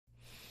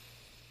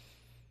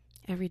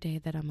Every day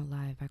that I'm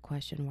alive, I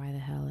question why the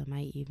hell am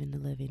I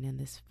even living in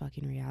this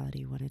fucking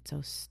reality when it's so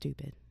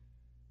stupid.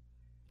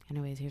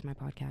 Anyways, here's my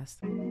podcast.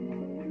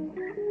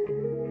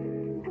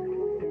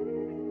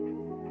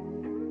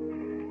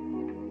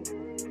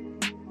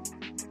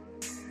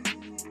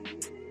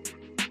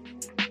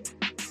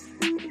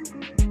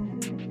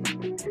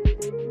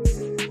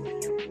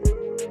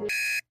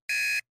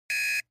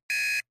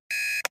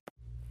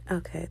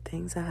 Okay,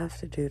 things I have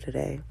to do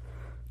today.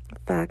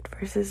 Fact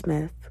versus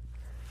myth.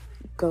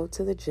 Go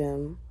to the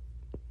gym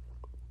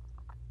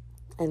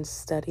and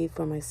study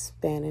for my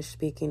Spanish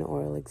speaking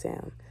oral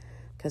exam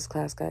because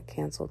class got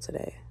canceled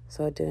today,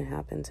 so it didn't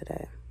happen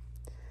today.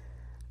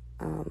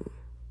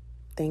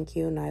 Thank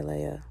you,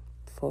 Nylea,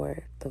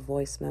 for the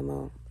voice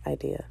memo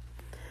idea.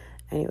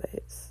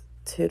 Anyways,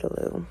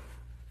 toodaloo.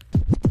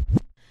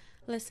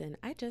 Listen,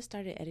 I just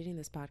started editing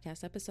this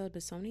podcast episode,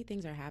 but so many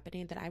things are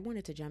happening that I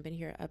wanted to jump in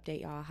here,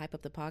 update y'all, hype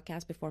up the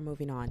podcast before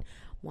moving on.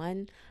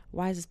 One,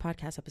 why is this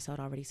podcast episode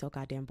already so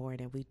goddamn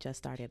boring and we just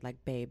started?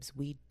 Like, babes,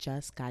 we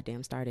just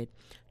goddamn started.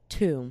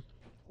 Two,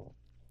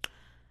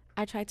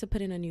 I tried to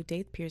put in a new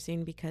date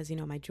piercing because, you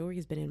know, my jewelry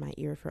has been in my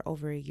ear for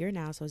over a year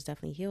now, so it's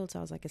definitely healed. So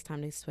I was like, it's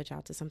time to switch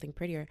out to something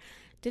prettier.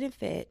 Didn't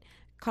fit,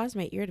 caused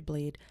my ear to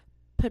bleed,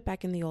 put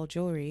back in the old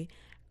jewelry.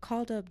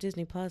 Called up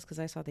Disney Plus because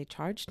I saw they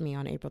charged me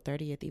on April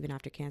 30th, even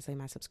after canceling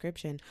my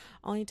subscription,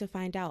 only to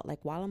find out, like,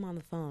 while I'm on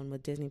the phone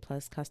with Disney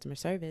Plus customer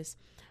service,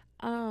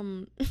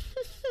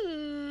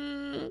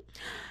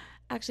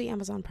 actually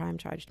Amazon Prime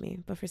charged me,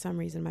 but for some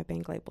reason my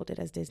bank labeled it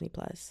as Disney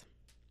Plus.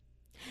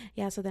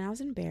 Yeah, so then I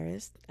was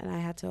embarrassed, and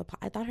I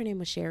thought her name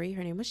was Sherry.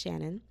 Her name was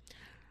Shannon.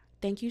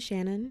 Thank you,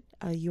 Shannon.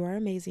 You are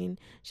amazing.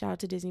 Shout out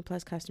to Disney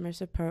Plus customer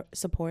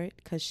support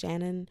because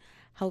Shannon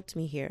helped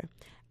me here.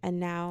 And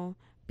now,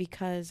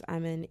 because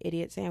I'm an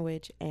idiot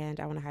sandwich and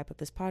I want to hype up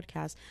this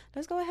podcast,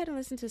 let's go ahead and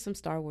listen to some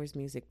Star Wars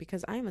music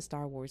because I am a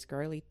Star Wars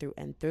girly through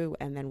and through.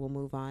 And then we'll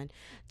move on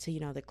to, you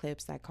know, the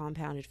clips that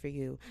compounded for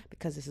you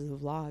because this is a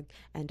vlog.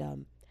 And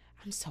I'm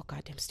so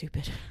goddamn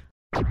stupid.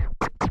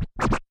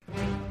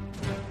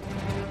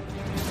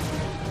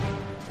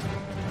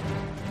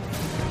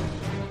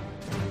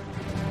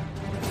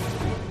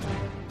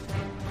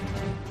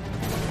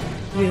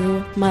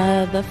 You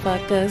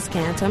motherfuckers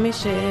can't tell me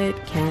shit,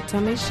 can't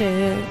tell me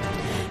shit.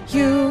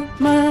 You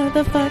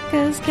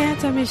motherfuckers can't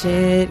tell me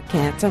shit,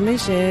 can't tell me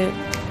shit.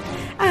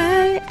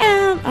 I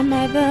am a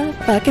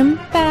motherfucking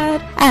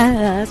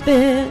badass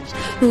bitch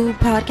who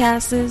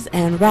podcasts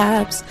and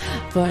raps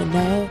for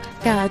no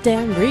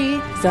goddamn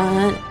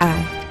reason.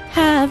 I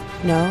have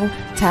no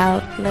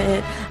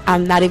talent.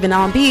 I'm not even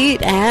on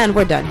beat, and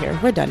we're done here.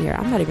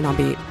 I'm not even on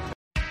beat.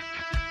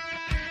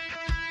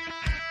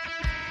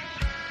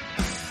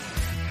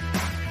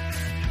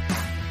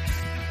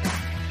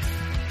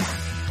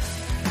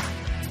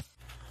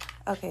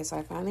 Okay, so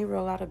I finally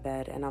roll out of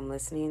bed and I'm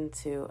listening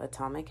to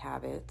Atomic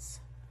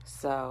Habits.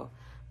 So,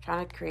 I'm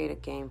trying to create a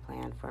game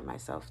plan for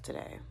myself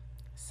today.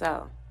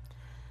 So,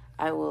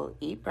 I will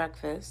eat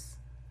breakfast,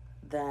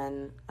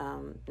 then,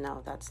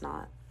 no, that's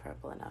not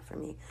purple enough for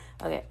me.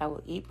 Okay, I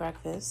will eat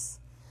breakfast,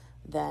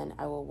 then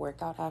I will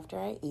work out after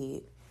I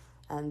eat,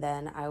 and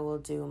then I will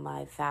do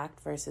my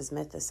fact versus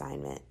myth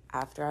assignment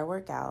after I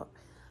work out.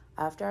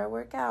 After I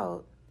work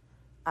out,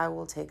 I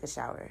will take a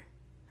shower.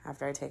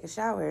 After I take a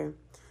shower,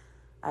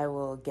 I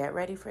will get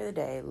ready for the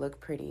day, look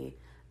pretty,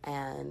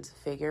 and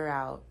figure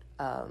out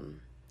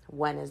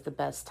when is the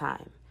best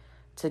time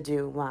to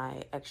do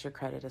my extra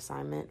credit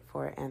assignment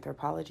for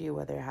anthropology,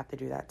 whether I have to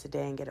do that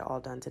today and get it all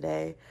done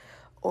today,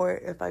 or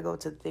if I go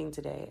to the thing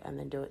today and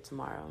then do it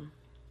tomorrow.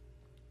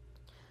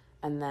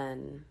 And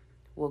then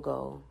we'll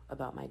go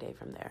about my day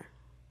from there.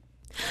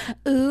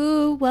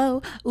 Ooh,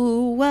 whoa,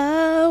 ooh,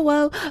 whoa,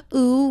 whoa,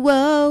 ooh,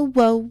 whoa,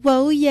 whoa,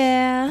 whoa,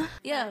 yeah.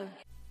 Yeah.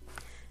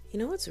 You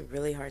know what's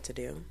really hard to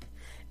do?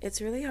 It's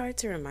really hard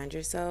to remind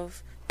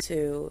yourself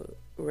to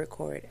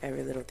record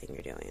every little thing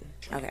you're doing.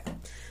 Okay,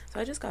 so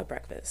I just got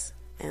breakfast,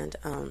 and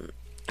I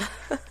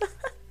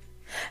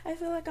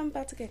feel like I'm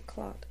about to get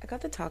clocked. I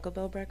got the Taco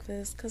Bell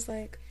breakfast because,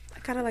 like, I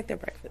kind of like their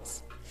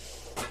breakfast.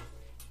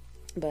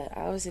 But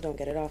I obviously don't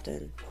get it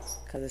often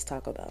because it's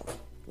Taco Bell.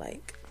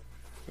 Like,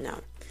 no.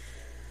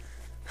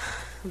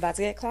 I'm about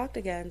to get clocked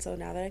again, so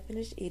now that I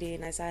finished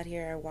eating, I sat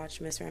here and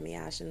watched Miss Remy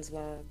Ashton's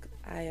vlog.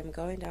 I am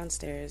going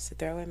downstairs to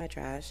throw away my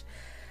trash.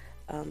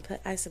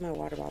 Put ice in my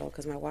water bottle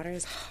because my water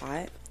is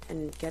hot,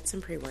 and get some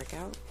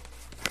pre-workout.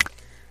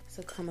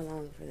 So come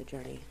along for the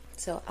journey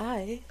so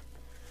I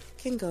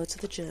can go to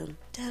the gym.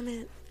 Damn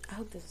it. I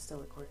hope this is still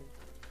recording.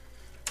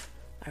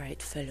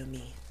 Alright, follow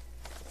me.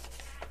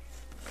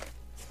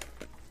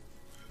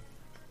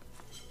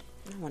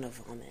 I want to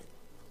vomit.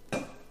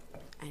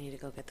 I need to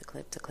go get the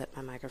clip to clip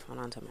my microphone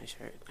onto my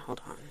shirt. Hold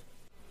on.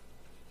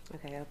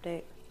 Okay,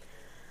 update.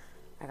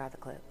 I got the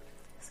clip.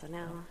 So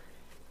now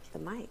the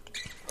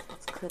mic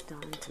is clipped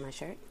on to my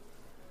shirt.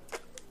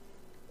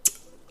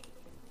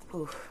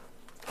 Oof.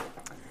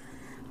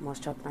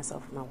 Almost choked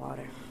myself with my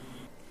water.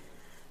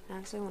 I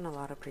actually want a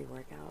lot of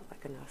pre-workout,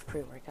 like enough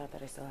pre-workout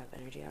that I still have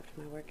energy after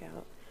my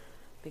workout.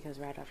 Because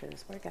right after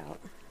this workout,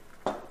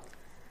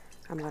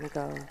 I'm going to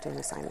go do an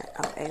assignment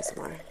of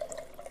ASMR.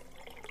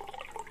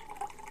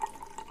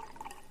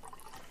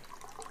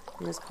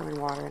 I'm just pouring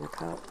water in a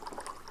cup.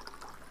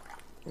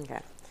 Okay.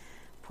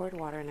 Poured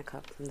water in a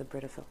cup from the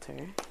Brita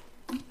filter.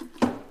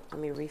 Let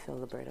me refill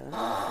the Brita.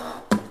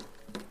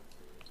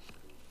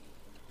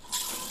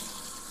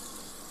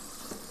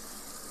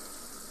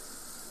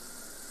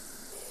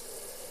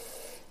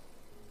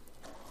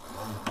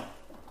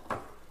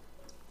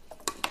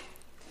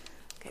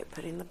 Okay,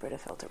 putting the Brita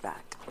filter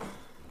back.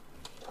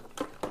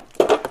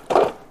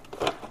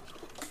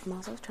 I'm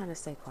also trying to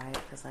stay quiet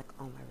because, like,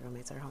 all my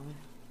roommates are home.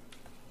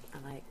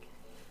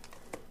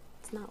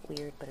 It's not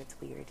weird, but it's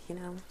weird, you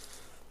know?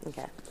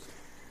 Okay.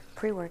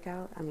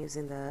 Pre-workout, I'm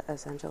using the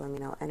Essential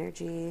Amino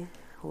Energy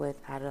with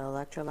added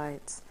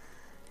electrolytes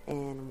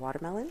and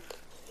watermelon.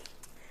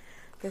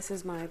 This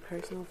is my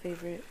personal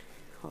favorite.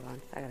 Hold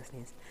on, I gotta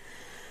sneeze.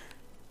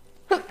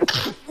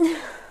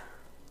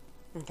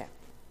 Okay.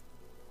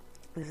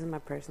 This is my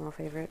personal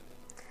favorite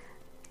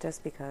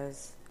just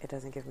because it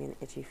doesn't give me an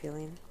itchy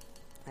feeling.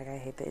 Like, I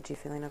hate the itchy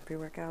feeling of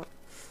pre-workout.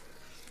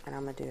 And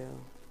I'm gonna do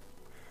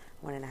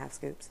 1.5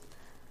 scoops.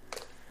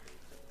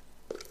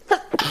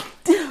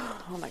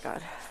 Oh my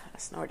god, I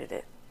snorted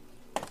it.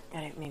 I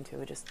didn't mean to,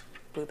 it just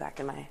blew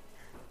back in my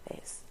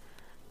face.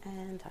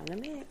 And time to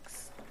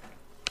mix.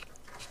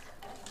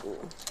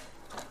 Ooh.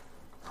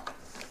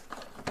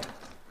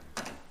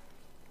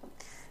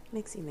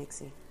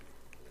 Mixy.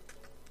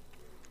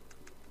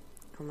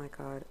 Oh my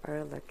god, our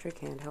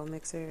electric handheld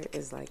mixer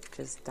is like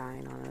just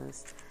dying on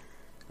us.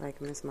 Like,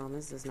 Miss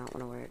Mama's does not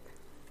want to work.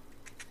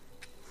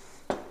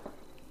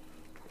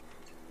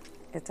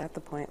 It's at the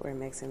point where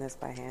mixing this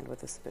by hand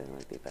with a spoon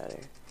would be better.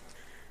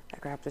 I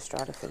grabbed a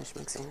straw to finish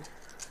mixing.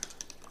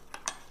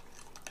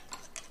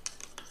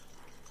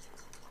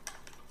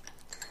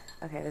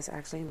 Okay, this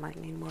actually might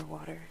need more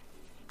water.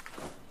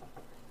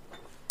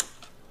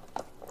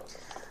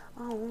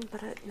 Oh,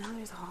 but now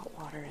there's hot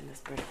water in this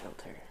Brita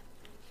filter.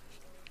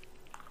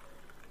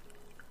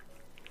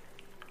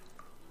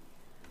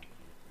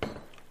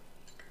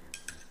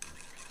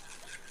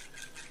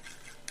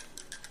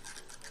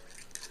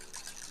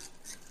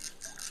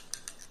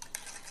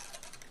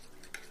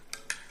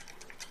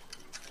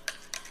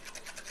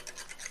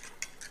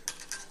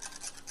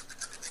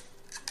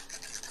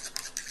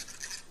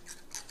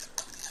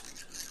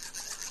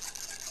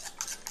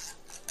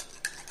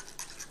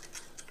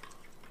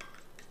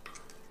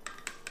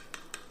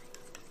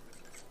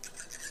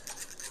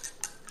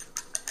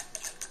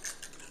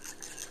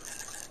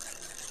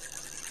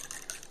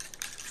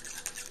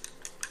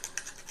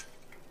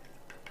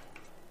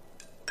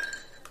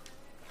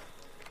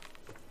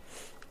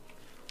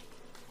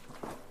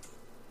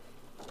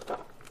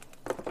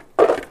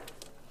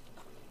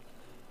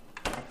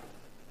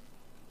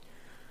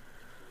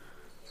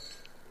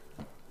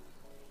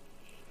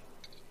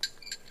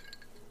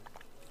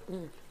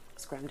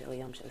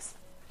 Scrumdiddlyumptious.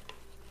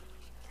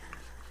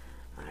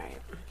 Alright.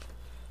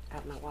 I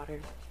have my water.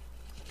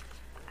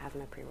 I have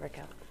my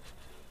pre-workout.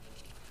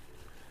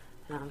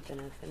 Now I'm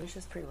gonna finish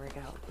this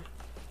pre-workout.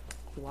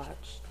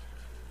 Watch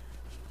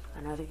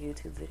another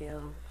YouTube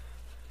video.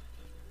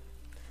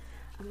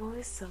 I'm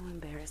always so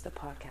embarrassed to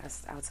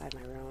podcast outside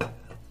my room.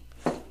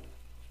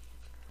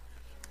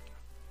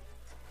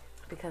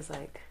 Because,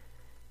 like,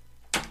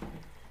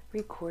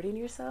 recording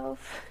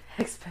yourself,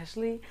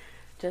 especially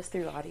just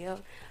through audio,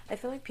 I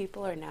feel like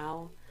people are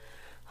now,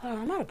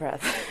 I'm out of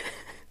breath.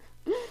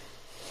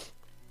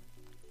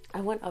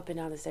 I went up and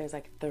down the stairs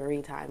like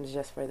 3 times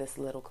just for this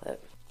little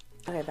clip.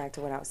 Okay, back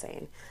to what I was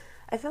saying.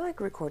 I feel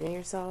like recording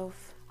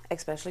yourself,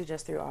 especially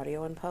just through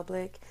audio in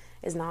public,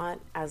 is not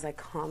as like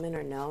common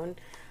or known.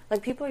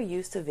 Like, people are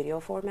used to video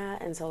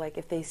format, and so like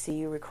if they see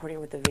you recording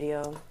with a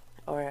video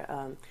or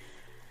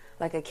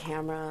like a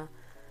camera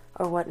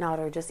or whatnot,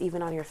 or just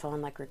even on your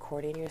phone, like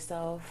recording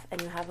yourself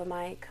and you have a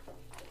mic,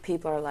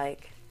 people are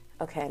like,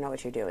 okay, I know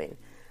what you're doing.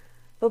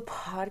 But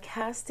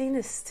podcasting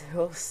is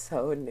still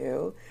so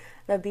new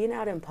that being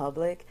out in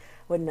public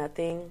with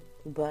nothing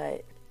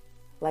but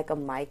like a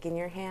mic in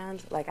your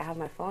hand, like I have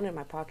my phone in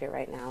my pocket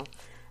right now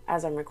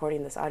as I'm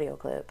recording this audio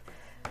clip.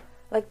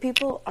 Like,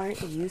 people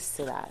aren't used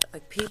to that.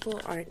 Like, people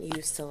aren't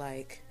used to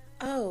like,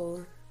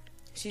 oh,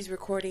 she's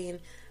recording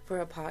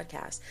for a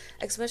podcast.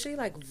 Especially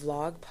like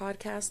vlog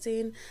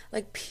podcasting.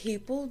 Like,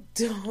 people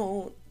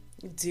don't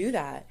do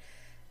that.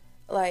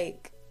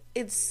 Like,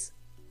 it's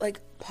like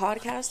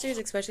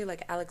podcasters, especially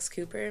like Alex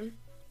Cooper.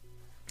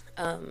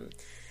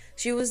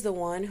 She was the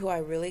one who I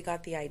really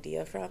got the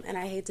idea from, and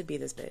I hate to be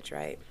this bitch,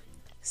 right?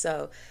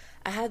 So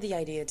I had the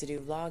idea to do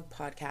vlog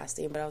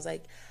podcasting, but I was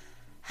like,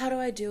 how do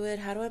I do it?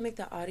 How do I make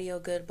the audio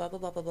good? Blah, blah,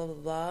 blah, blah, blah, blah,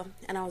 blah.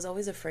 And I was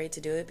always afraid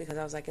to do it because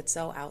I was like, it's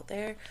so out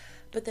there.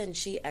 But then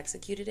she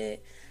executed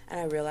it, and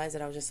I realized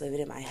that I was just living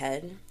in my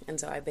head. And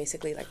so I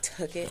basically like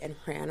took it and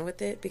ran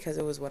with it because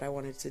it was what I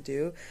wanted to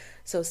do.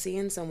 So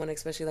seeing someone,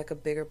 especially like a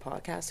bigger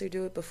podcaster,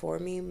 do it before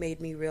me made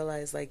me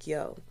realize like,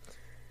 yo,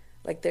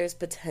 like there's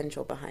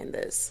potential behind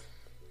this.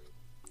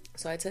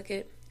 So I took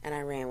it and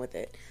I ran with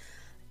it.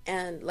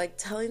 And like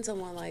telling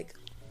someone like,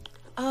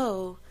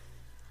 oh,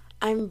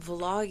 I'm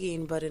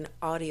vlogging, but in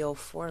audio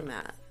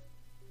format.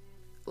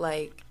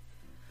 Like,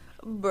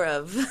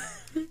 bruv.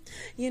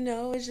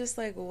 It's just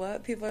like,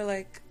 what? People are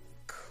like,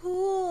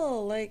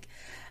 cool. Like,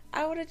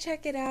 I want to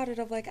check it out. And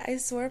I'm like, I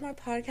swear my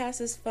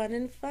podcast is fun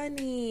and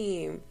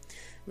funny.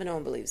 But no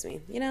one believes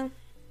me,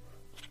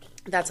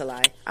 That's a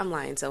lie. I'm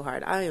lying so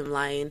hard. I am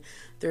lying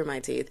through my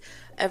teeth.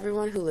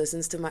 Everyone who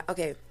listens to my...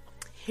 Okay,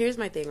 here's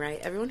my thing, right?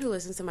 Everyone who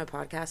listens to my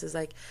podcast is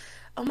like,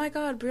 oh my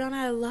God, Brianna,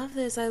 I love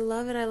this. I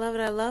love it. I love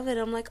it. I love it.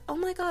 I'm like, oh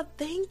my God,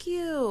 thank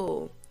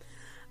you.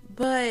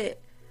 But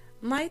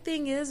my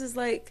thing is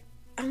like,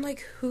 I'm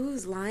like,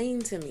 who's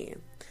lying to me?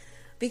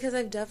 Because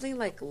I've definitely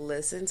like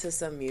listened to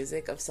some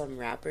music of some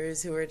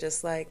rappers who are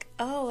just like,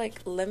 oh, like,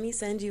 let me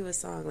send you a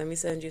song. Let me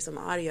send you some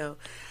audio.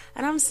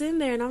 And I'm sitting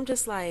there and I'm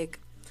just like,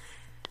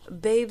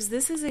 babes,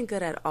 this isn't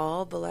good at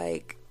all, but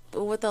like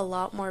with a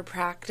lot more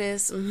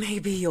practice,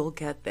 maybe you'll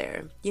get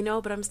there,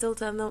 but I'm still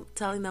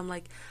telling them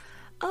like,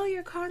 oh,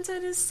 your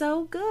content is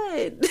so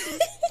good.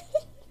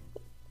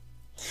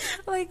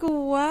 Like,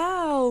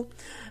 wow.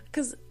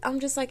 Because I'm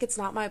just like, it's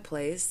not my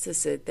place to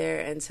sit there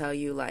and tell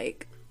you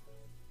like,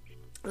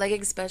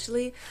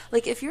 especially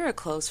like if you're a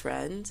close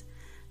friend,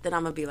 then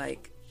I'm gonna be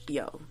like,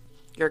 yo,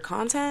 your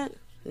content,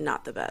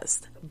 not the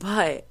best.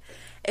 But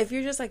if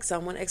you're just like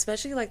someone,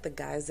 especially like the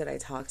guys that I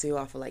talk to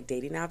off of like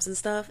dating apps and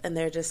stuff, and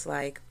they're just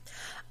like,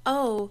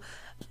 oh,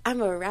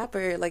 I'm a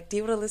rapper, like, do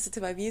you want to listen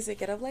to my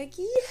music? And I'm like,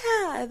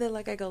 yeah. And then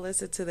like I go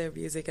listen to their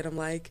music and I'm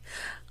like,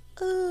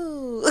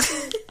 ooh.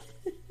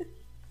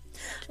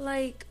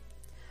 Like,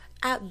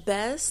 at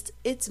best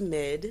it's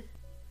mid.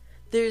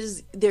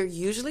 They're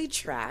usually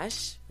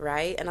trash,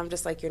 right? And I'm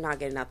just like, you're not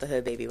getting out the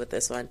hood, baby, with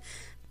this one.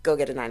 Go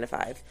get a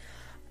 9-to-5.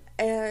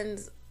 And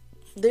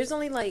there's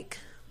only like,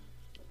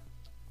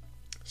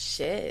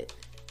 shit,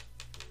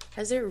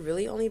 has there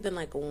really only been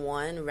like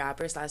one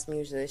rapper /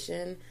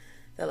 musician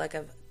that like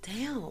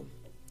damn.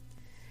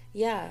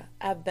 Yeah,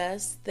 at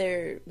best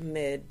they're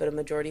mid, but a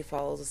majority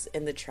falls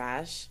in the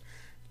trash.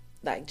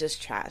 Like,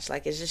 just trash.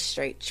 Like, it's just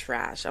straight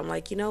trash. I'm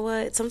like, you know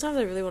what? Sometimes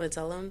I really want to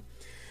tell them,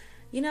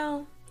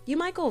 you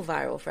might go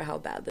viral for how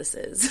bad this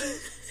is.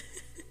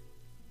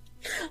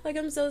 Like,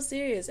 I'm so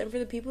serious. And for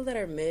the people that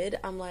are mid,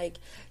 I'm like,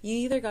 you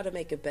either got to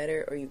make it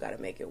better or you got to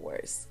make it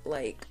worse.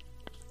 Like,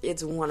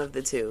 it's one of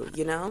the two,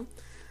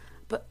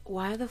 But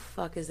why the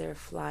fuck is there a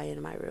fly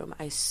in my room?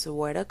 I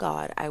swear to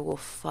God, I will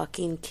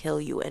fucking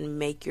kill you and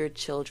make your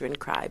children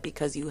cry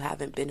because you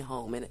haven't been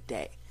home in a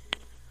day.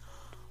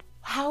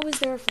 How is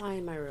there a fly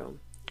in my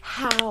room?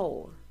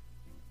 How?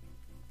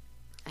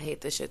 I hate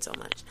this shit so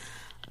much.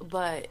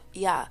 But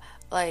yeah,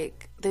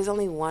 like, there's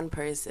only one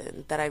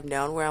person that I've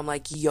known where I'm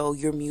like, yo,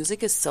 your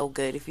music is so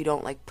good. If you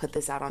don't like put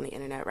this out on the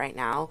internet right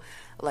now,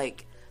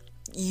 like,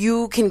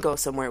 you can go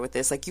somewhere with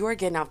this. Like, you are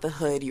getting out the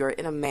hood. You're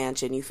in a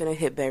mansion. You finna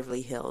hit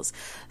Beverly Hills.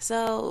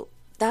 So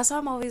that's why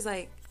I'm always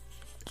like,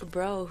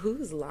 bro,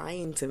 who's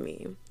lying to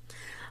me?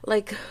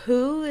 Like,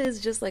 who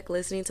is just like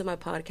listening to my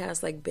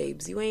podcast like,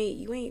 babes, you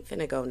ain't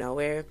finna go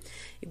nowhere.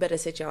 You better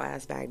sit your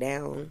ass back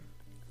down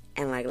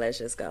and like, let's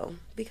just go.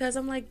 Because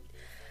I'm like,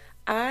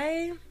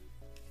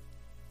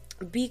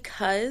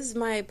 because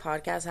my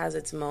podcast has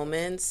its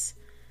moments,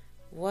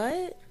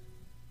 what?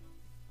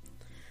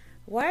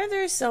 Why are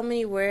there so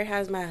many where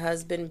has my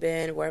husband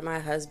been, where my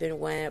husband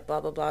went,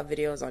 blah, blah, blah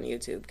videos on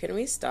YouTube? Can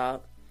we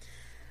stop?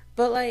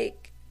 But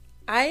like,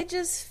 I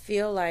just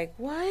feel like,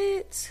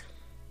 what?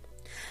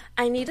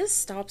 I need to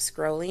stop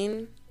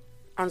scrolling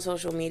on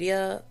social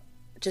media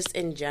just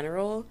in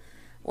general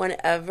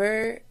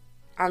whenever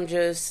I'm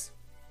just,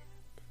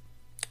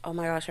 oh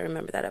my gosh, I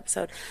remember that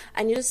episode.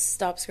 I need to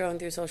stop scrolling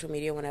through social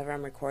media whenever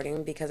I'm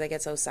recording because I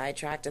get so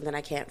sidetracked and then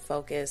I can't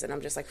focus and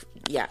I'm just like,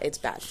 yeah, it's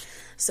bad.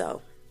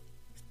 So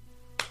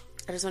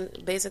I just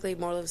want, basically,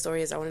 moral of the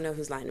story is I want to know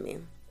who's lying to me.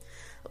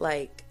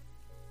 Like,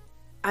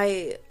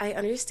 I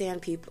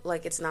understand people,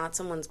 like, it's not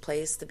someone's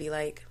place to be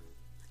like,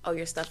 oh,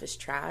 your stuff is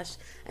trash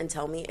and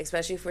tell me,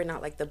 especially if we're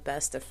not like the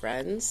best of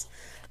friends.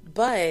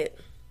 But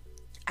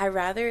I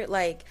rather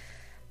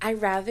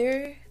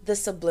the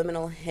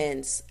subliminal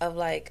hints of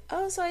like,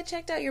 oh, so I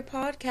checked out your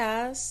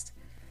podcast.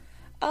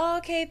 Oh,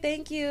 okay,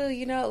 thank you.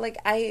 Like,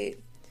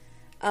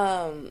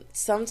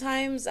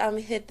 sometimes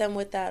hit them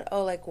with that,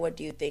 oh, like, what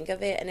do you think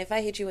of it? And if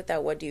I hit you with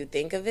that, what do you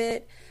think of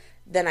it?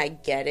 Then I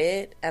get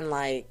it. And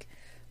like,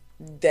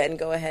 then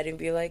go ahead and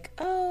be like,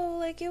 oh,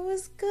 like, it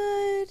was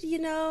good,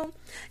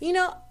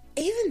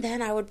 even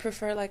then I would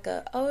prefer like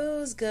oh, it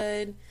was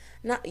good,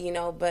 not,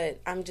 but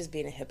I'm just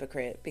being a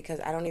hypocrite because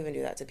I don't even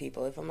do that to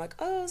people. If I'm like,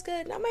 oh, it was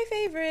good, not my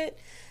favorite,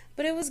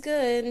 but it was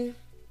good,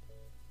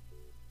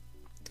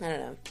 I don't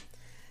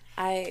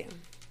know.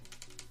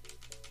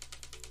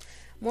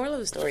 Moral of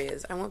the story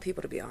is I want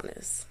people to be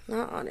honest,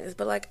 not honest,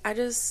 but like, I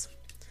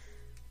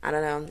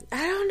don't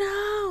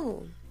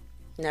know,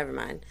 never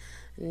mind.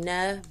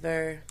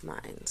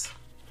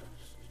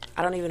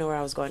 I don't even know where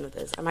I was going with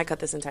this. I might cut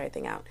this entire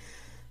thing out.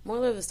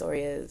 Moral of the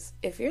story is,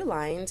 if you're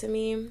lying to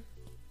me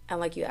and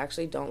like you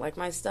actually don't like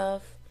my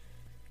stuff,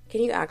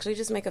 Can you actually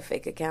just make a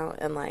fake account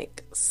and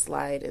like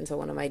slide into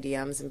one of my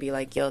DMs and be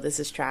like, yo, this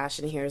is trash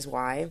and here's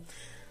why?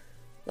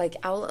 Like,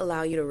 I'll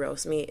allow you to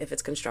roast me if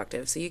it's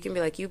constructive. So you can be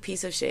like, you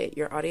piece of shit,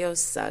 your audio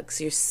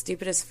sucks, you're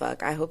stupid as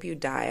fuck, I hope you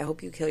die, I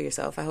hope you kill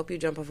yourself, I hope you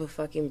jump off a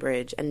fucking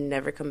bridge and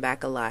never come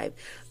back alive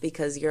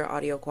because your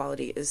audio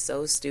quality is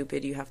so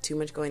stupid, you have too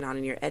much going on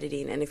in your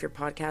editing, and if your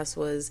podcast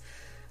was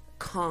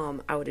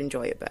calm, I would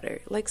enjoy it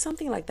better. Like,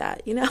 something like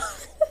that, you know?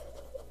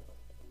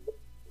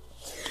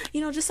 You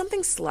know, just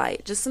something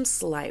slight, just some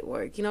slight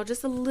work, you know,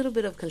 just a little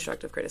bit of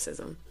constructive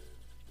criticism.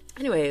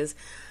 Anyways,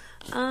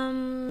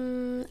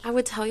 I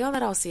would tell y'all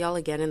that I'll see y'all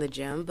again in the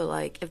gym, but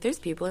like, if there's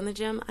people in the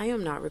gym, I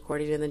am not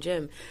recording in the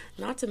gym.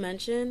 Not to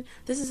mention,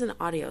 this is an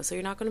audio, so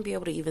you're not going to be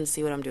able to even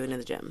see what I'm doing in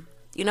the gym.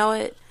 You know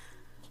what?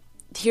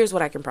 Here's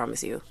what I can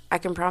promise you. I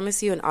can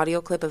promise you an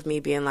audio clip of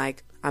me being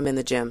like, I'm in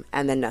the gym,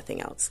 and then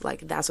nothing else.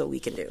 Like, that's what we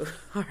can do.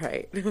 All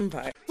right, bye. I'm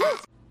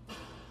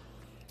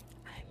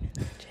in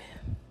the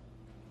gym.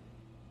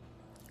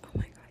 Oh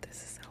my God,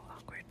 this is so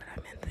awkward, but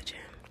I'm in the gym.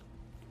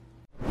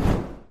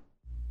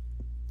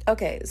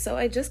 Okay, so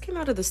I just came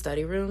out of the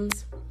study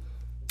rooms.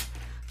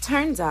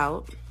 Turns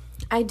out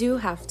I do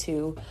have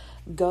to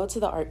go to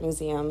the art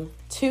museum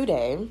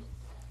today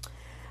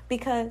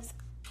because,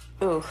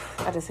 I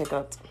just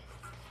hiccuped.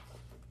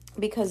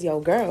 Because yo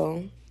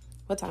girl,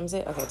 what time is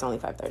it? Okay, it's only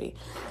 5:30.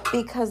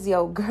 Because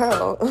yo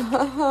girl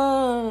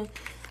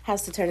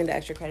has to turn in the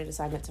extra credit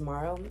assignment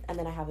tomorrow, and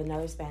then I have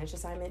another Spanish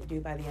assignment due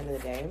by the end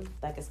of the day,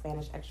 like a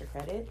Spanish extra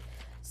credit.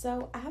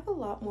 So I have a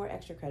lot more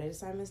extra credit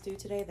assignments due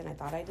today than I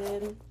thought I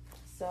did.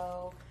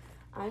 So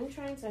I'm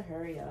trying to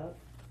hurry up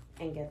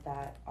and get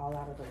that all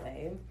out of the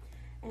way.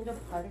 And a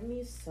part of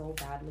me so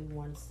badly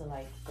wants to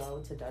like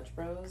go to Dutch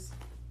Bros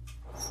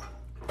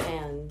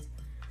and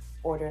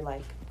order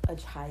like a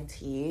chai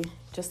tea,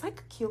 just like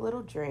a cute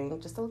little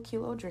drink, just a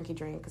cute little drinky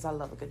drink, because I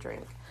love a good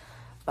drink.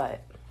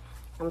 But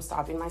I'm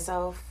stopping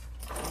myself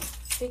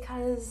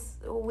because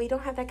we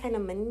don't have that kind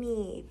of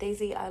money.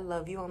 Daisy, I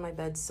love you on my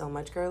bed so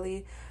much,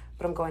 girly,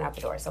 but I'm going out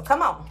the door. So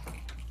come on.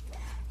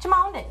 Come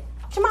on it.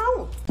 Come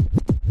on.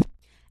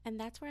 And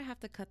that's where I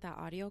have to cut that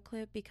audio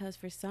clip because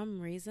for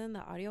some reason the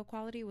audio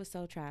quality was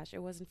so trash. It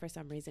wasn't for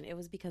some reason. It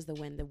was because the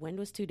wind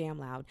was too damn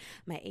loud.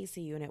 My AC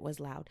unit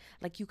was loud.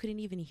 Like, you couldn't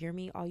even hear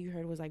me. All you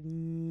heard was like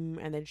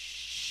and then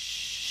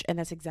shh, and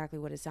that's exactly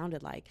what it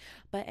sounded like.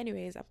 But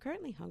anyways, I'm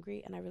currently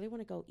hungry and I really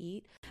want to go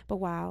eat. But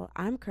while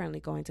I'm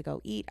currently going to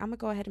go eat, I'm gonna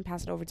go ahead and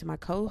pass it over to my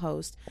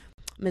co-host,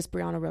 Miss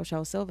Brianna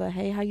Rochelle Silva.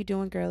 Hey, how you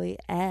doing, girly?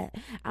 I'm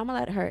gonna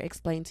let her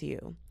explain to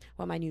you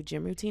what my new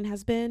gym routine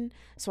has been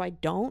so I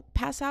don't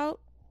pass out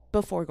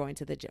before going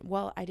to the gym.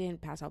 Well, I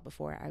didn't pass out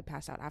before. I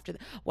passed out after.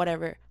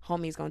 Whatever.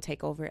 Homie's going to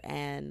take over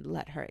and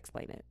let her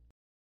explain it.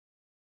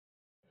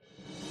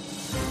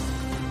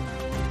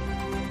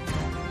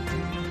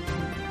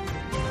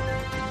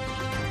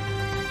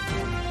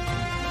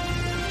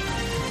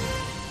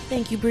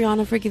 Thank you,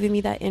 Brianna, for giving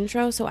me that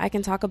intro so I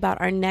can talk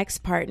about our next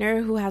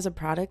partner who has a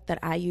product that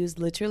I use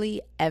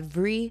literally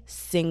every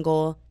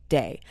single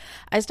day.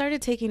 I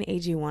started taking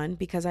AG1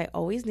 because I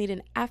always need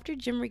an after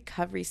gym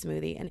recovery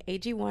smoothie, and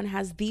AG1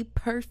 has the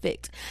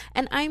perfect,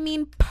 and I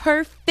mean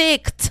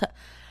perfect,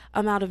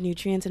 amount of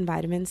nutrients and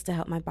vitamins to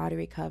help my body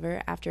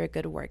recover after a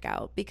good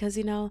workout, because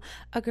you know,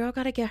 a girl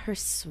gotta get her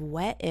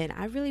sweat in.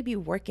 I really be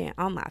working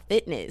on my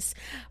fitness.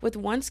 With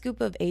one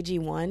scoop of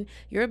AG1,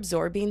 you're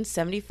absorbing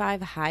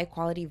 75 high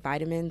quality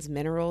vitamins,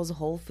 minerals,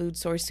 whole food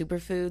source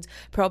superfoods,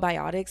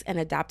 probiotics, and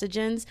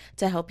adaptogens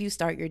to help you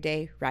start your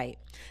day right.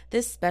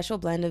 This special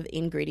blend of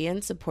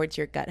ingredients supports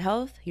your gut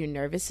health, your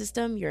nervous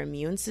system, your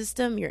immune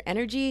system, your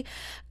energy.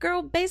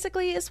 Girl,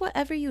 basically it's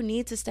whatever you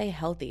need to stay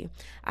healthy.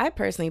 I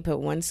personally put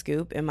one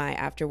scoop in my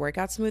after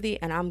workout smoothie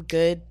and I'm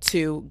good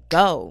to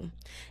go.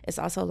 It's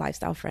also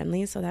lifestyle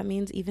friendly, so that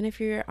means even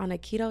if you're on a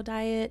keto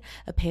diet,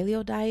 a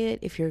paleo diet,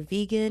 if you're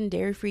vegan,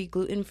 dairy-free,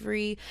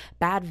 gluten-free,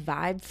 bad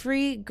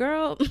vibe-free,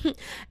 girl,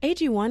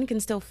 AG1 can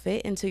still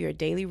fit into your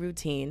daily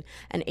routine,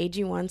 and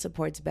AG1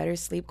 supports better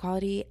sleep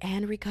quality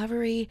and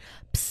recovery.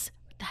 Psst.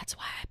 That's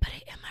why I put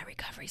it in my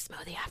recovery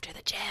smoothie after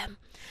the gym.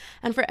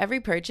 And for every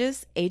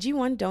purchase,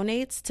 AG1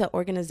 donates to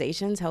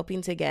organizations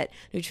helping to get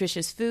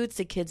nutritious foods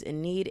to kids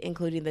in need,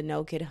 including the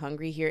No Kid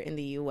Hungry here in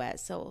the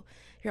U.S. So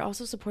you're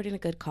also supporting a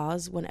good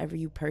cause whenever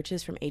you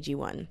purchase from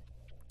AG1.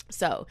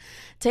 So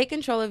take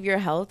control of your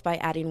health by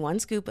adding one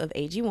scoop of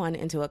AG1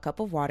 into a cup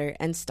of water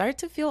and start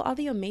to feel all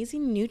the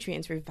amazing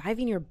nutrients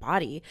reviving your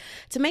body.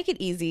 To make it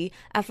easy,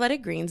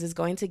 Athletic Greens is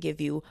going to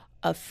give you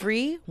a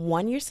free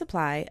 1-year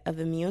supply of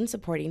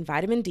immune-supporting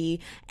vitamin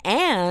D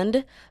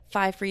and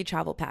 5 free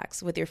travel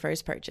packs with your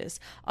first purchase.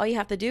 All you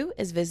have to do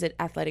is visit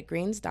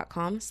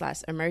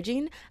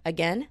athleticgreens.com/emerging.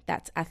 Again,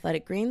 that's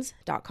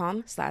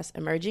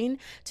athleticgreens.com/emerging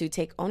to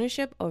take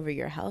ownership over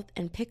your health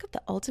and pick up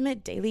the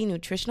ultimate daily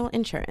nutritional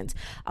insurance.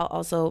 I'll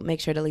also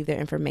make sure to leave their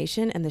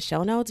information in the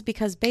show notes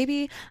because,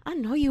 baby, I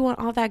know you want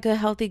all that good,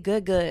 healthy,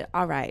 good.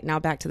 All right, now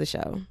back to the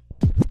show.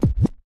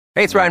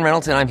 Hey, it's Ryan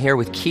Reynolds, and I'm here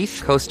with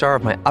Keith, co-star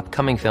of my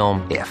upcoming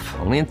film, If,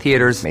 only in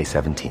theaters May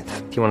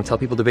 17th. Do you want to tell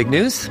people the big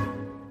news?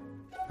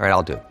 All right,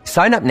 I'll do it.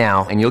 Sign up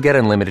now and you'll get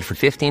unlimited for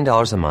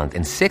 $15 a month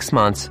and 6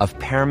 months of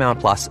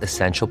Paramount Plus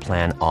Essential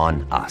Plan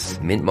on us.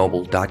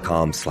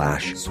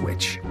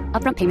 MintMobile.com/switch.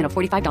 Upfront payment of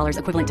 $45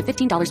 equivalent to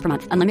 $15 per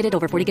month. Unlimited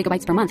over 40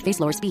 gigabytes per month.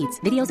 Face lower speeds.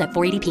 Videos at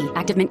 480p.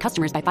 Active Mint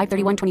customers by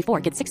 531.24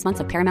 get 6 months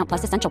of Paramount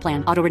Plus Essential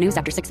Plan. Auto renews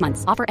after 6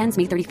 months. Offer ends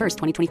May 31st,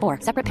 2024.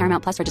 Separate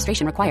Paramount Plus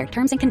registration required.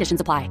 Terms and conditions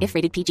apply if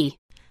rated PG.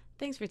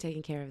 Thanks for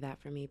taking care of that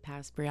for me,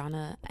 past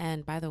Brianna.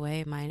 And by the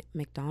way, my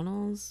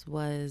McDonald's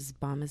was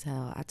bomb as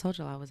hell. I told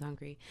y'all I was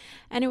hungry.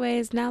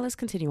 Anyways, now let's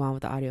continue on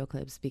with the audio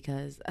clips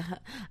because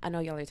I know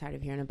y'all are tired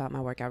of hearing about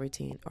my workout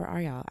routine. Or are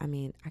y'all? I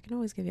mean, I can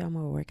always give y'all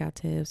more workout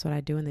tips, what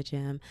I do in the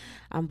gym.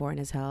 I'm boring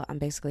as hell. I'm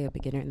basically a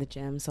beginner in the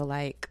gym. So,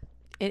 like,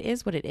 it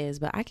is what it is.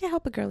 But I can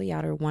help a girly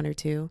out, or 1 or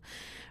 2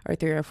 or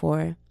 3 or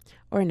 4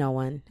 or no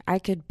one. I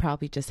could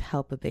probably just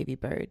help a baby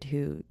bird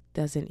who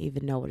doesn't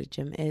even know what a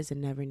gym is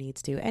and never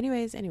needs to.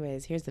 Anyways,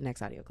 here's the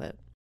next audio clip.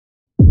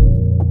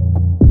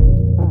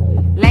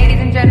 Ladies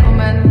and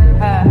gentlemen,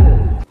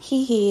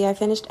 I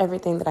finished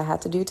everything that I had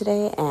to do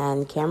today,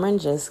 and Cameron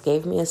just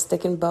gave me a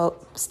stick and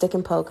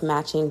poke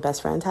matching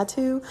best friend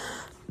tattoo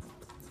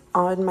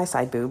on my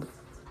side boob.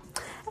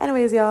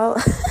 Anyways, y'all,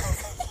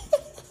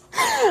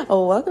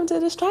 welcome to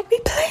Distract Me,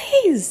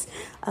 Please.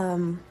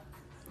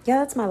 Yeah,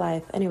 that's my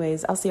life.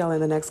 Anyways, I'll see y'all in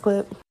the next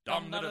clip.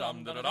 I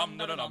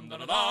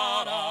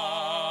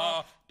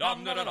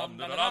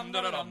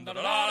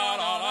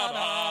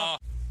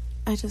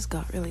just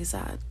got really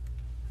sad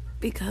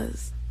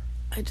because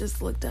I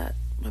just looked at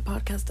my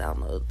podcast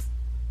downloads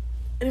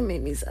and it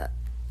made me sad.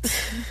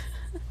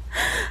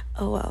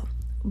 Oh well,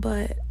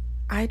 but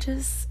I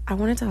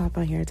wanted to hop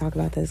on here and talk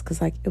about this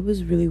because, like, it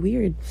was really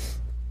weird.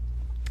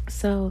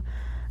 So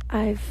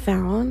I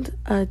found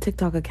a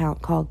TikTok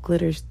account called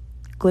Glitters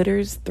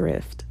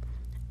Thrift,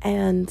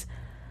 and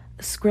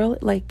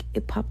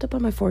it popped up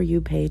on my For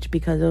You page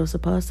because it was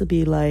supposed to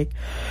be like,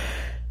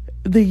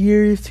 the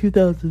year is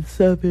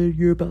 2007,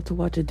 you're about to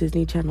watch a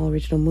Disney Channel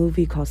original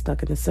movie called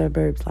Stuck in the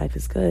Suburbs, Life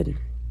is Good.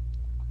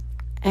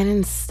 And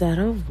instead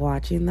of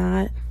watching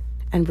that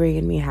and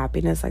bringing me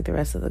happiness like the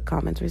rest of the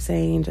comments were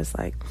saying, just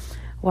like,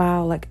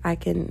 wow, like I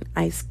can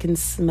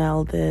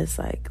smell this,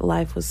 like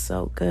life was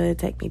so good,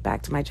 take me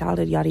back to my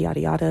childhood, yada yada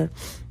yada,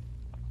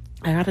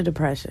 I got a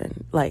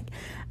depression. Like,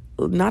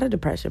 not a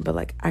depression, but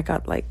like I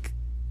got like,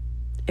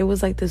 it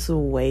was like this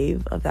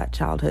wave of that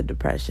childhood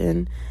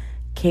depression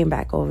came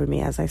back over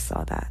me as I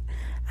saw that.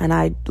 And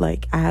I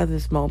had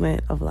this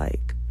moment of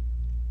like,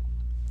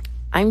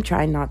 I'm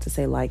trying not to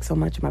say like so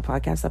much in my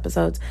podcast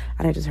episodes,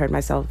 and I just heard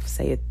myself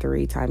say it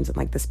 3 times in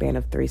like the span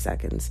of 3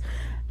 seconds.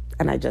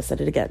 And I just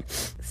said it again.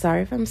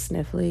 Sorry if I'm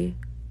sniffly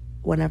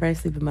whenever I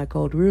sleep in my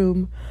cold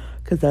room,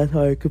 because that's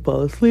how I could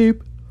fall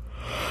asleep.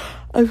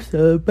 I'm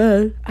so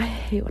bad. I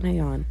hate when I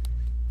yawn.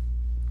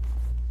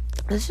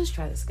 Let's just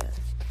try this again.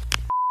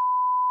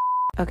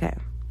 Okay,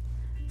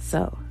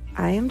 so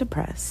I am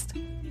depressed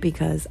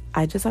because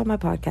I just saw my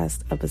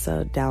podcast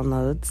episode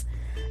downloads,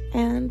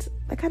 and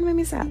that kind of made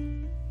me sad.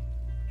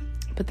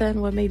 But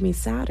then what made me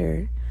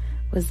sadder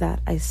was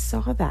that I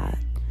saw that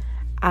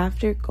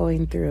after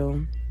going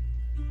through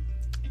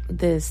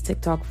this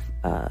TikTok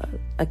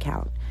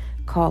account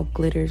called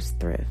Glitters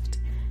Thrift.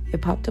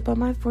 It popped up on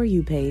my For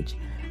You page,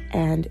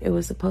 and it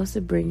was supposed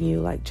to bring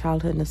you like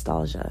childhood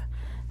nostalgia.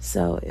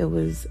 So it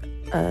was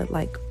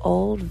like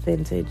old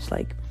vintage,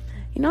 like,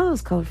 you know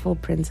those colorful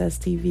princess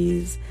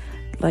TVs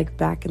like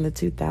back in the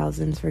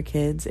 2000s for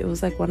kids? It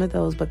was like one of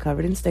those but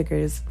covered in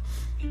stickers.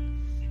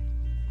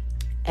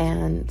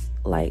 And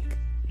like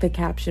the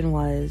caption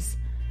was,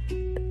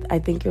 I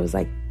think it was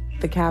like,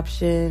 the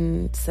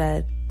caption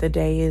said, the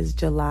day is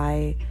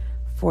July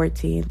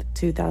 14th,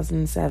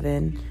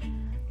 2007.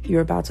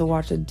 You're about to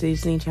watch a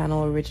Disney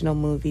Channel original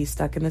movie,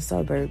 Stuck in the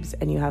Suburbs,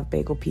 and you have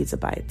bagel pizza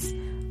bites.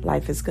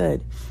 Life is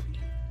good.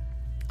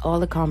 All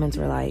the comments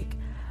were like,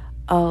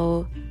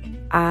 oh,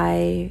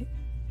 I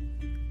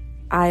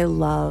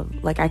love,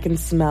 like, I can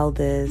smell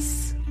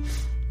this.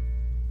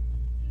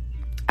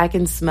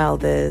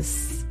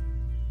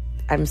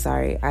 I'm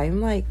sorry,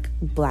 I'm like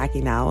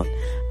blacking out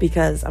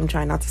because I'm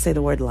trying not to say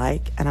the word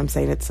like, and I'm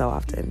saying it so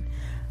often.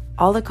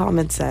 All the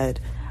comments said,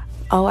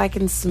 oh, I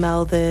can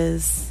smell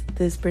this.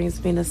 This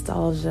brings me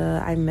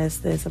nostalgia. I miss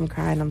this. I'm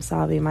crying. I'm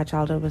sobbing. My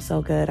childhood was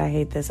so good. I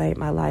hate this. I hate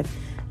my life.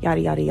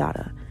 Yada, yada,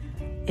 yada.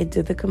 It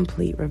did the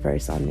complete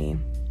reverse on me.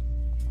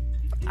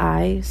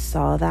 I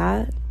saw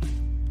that,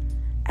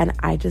 and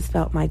I just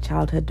felt my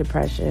childhood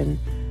depression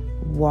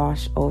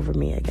wash over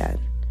me again.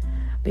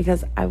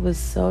 Because I was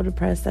so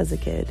depressed as a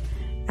kid,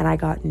 and I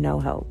got no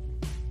help.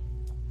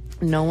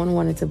 No one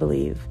wanted to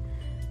believe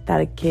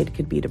that a kid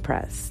could be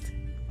depressed.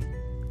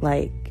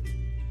 Like,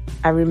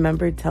 I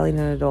remember telling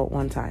an adult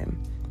one time,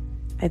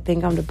 I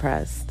think I'm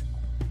depressed.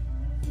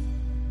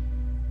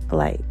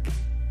 Like,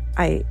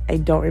 I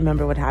don't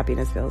remember what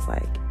happiness feels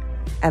like.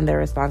 And their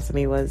response to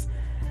me was,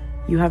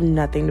 you have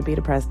nothing to be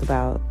depressed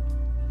about.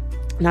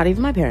 Not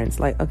even my parents.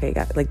 Like, okay,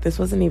 like, this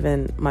wasn't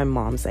even my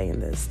mom saying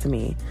this to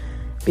me,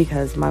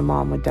 because my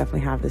mom would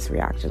definitely have this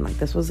reaction. Like,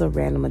 this was a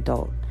random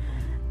adult.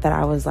 that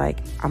I was like,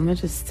 I'm gonna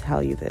just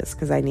tell you this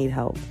because I need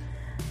help.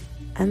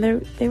 And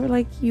they were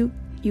like, you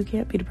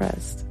can't be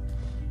depressed.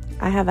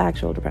 I have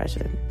actual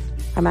depression.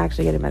 I'm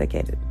actually getting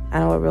medicated. I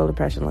know what real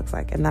depression looks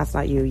like, and that's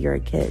not you. You're a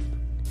kid.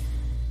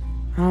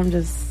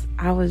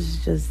 I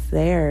was just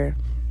there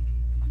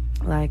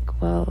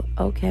like, well,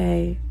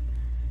 okay.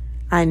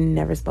 I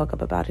never spoke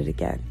up about it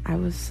again. I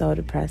was so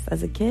depressed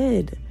as a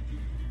kid,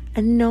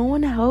 and no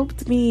one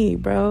helped me,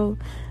 bro.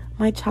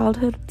 My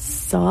childhood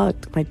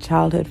sucked. My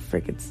childhood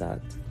freaking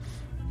sucked.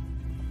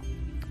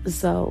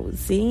 So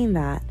seeing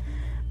that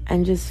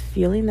and just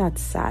feeling that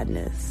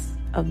sadness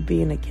of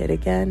being a kid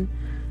again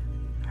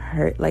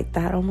hurt. Like,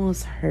 that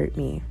almost hurt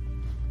me.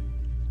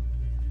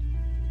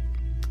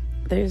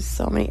 There's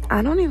so many.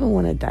 I don't even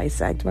want to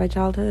dissect my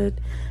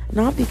childhood.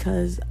 Not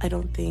because I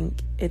don't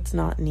think it's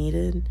not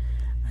needed.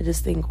 I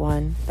just think,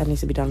 one, that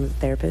needs to be done with a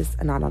therapist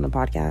and not on a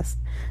podcast.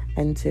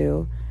 And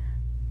two,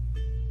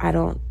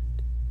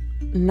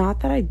 not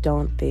that I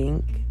don't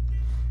think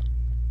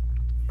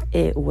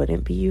it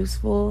wouldn't be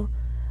useful,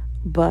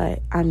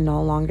 but I'm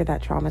no longer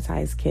that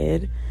traumatized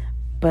kid.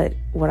 But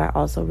what I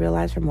also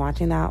realized from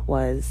watching that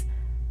was,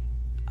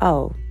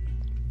 oh,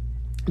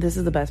 this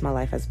is the best my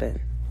life has been.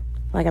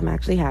 Like, I'm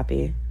actually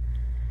happy.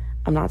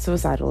 I'm not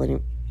suicidal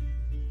anymore.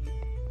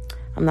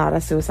 I'm not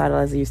as suicidal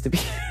as I used to be.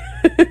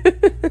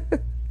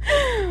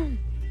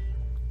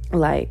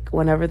 Like,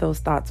 whenever those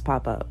thoughts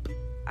pop up,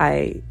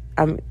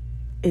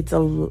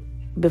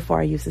 before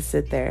I used to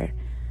sit there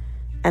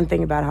and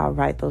think about how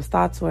right those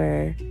thoughts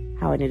were,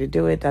 how I need to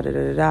do it,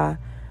 da-da-da-da-da.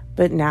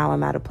 But now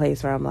I'm at a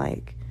place where I'm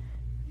like,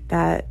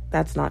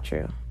 that's not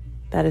true.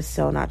 That is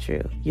so not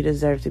true. You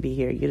deserve to be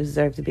here. You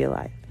deserve to be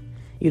alive.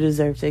 You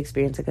deserve to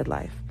experience a good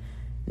life.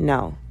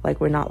 No,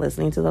 like, we're not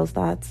listening to those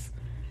thoughts.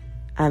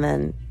 And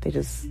then they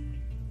just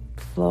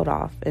float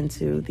off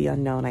into the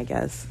unknown, I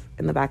guess,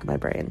 in the back of my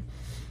brain.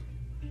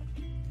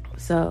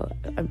 So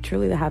I'm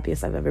truly the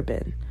happiest I've ever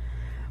been,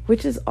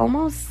 which is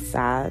almost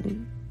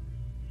sad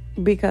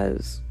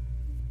because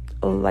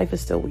life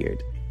is still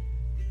weird.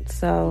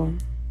 So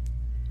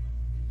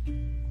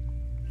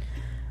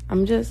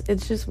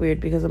it's just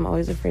weird because I'm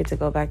always afraid to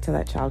go back to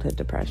that childhood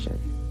depression.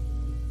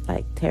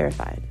 Like,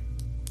 terrified.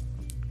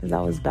 Because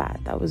that was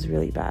bad. That was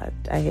really bad.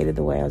 I hated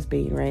the way I was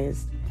being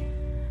raised.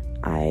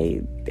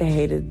 I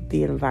hated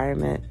the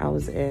environment I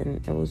was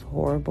in. It was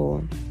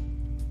horrible.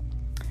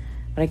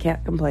 But I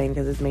can't complain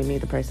because it's made me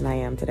the person I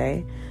am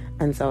today.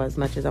 And so as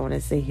much as I want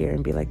to sit here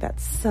and be like, that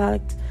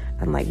sucked,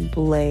 and like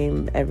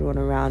blame everyone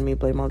around me,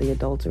 blame all the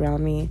adults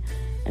around me,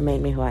 it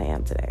made me who I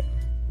am today.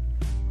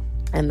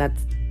 And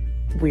that's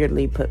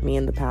weirdly put me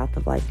in the path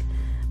of like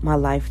my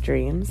life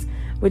dreams,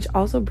 which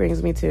also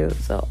brings me to,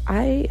 so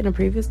I, in a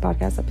previous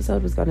podcast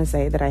episode, was going to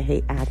say that I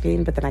hate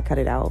acting, but then I cut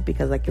it out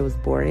because like it was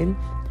boring.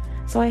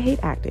 So I hate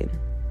acting.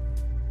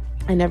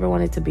 I never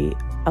wanted to be,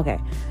 okay,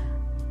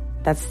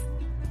 that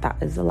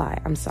is a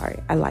lie. I'm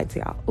sorry. I lied to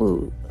y'all.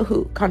 Ooh,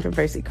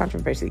 controversy.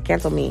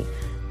 Cancel me.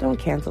 Don't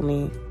cancel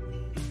me.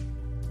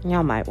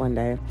 Y'all might one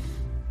day.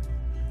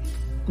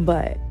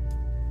 But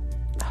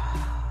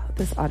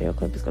this audio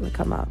clip is going to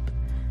come up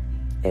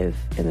if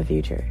in the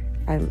future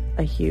I'm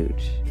a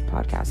huge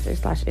podcaster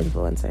 /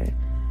 influencer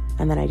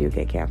and then I do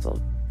get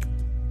canceled.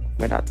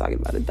 We're not talking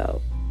about it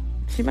though.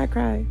 She might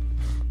cry.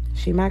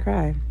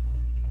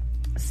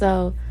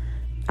 So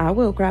I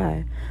will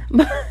cry.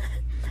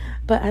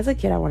 But as a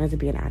kid, I wanted to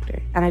be an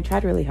actor, and I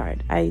tried really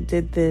hard. I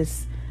did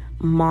this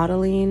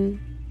modeling,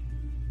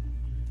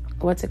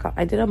 what's it called?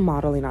 I did a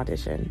modeling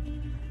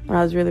audition when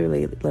I was really,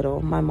 really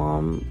little. My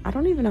mom, I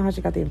don't even know how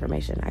she got the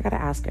information. I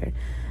gotta ask her.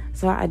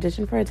 So I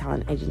auditioned for a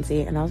talent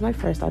agency, and that was my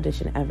first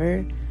audition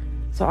ever.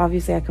 So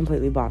obviously I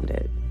completely bombed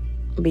it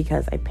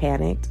because I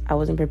panicked. I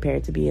wasn't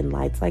prepared to be in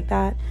lights like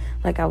that.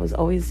 Like, I was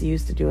always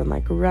used to doing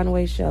like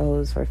runway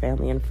shows for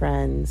family and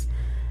friends,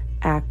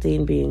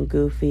 acting, being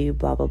goofy,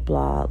 blah, blah,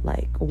 blah,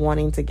 like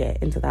wanting to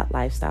get into that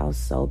lifestyle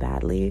so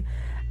badly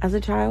as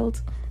a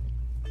child.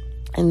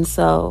 And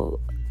so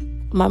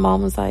my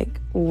mom was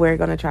like, we're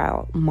going to try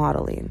out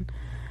modeling.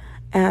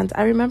 And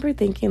I remember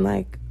thinking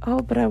like, oh,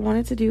 but I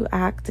wanted to do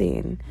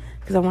acting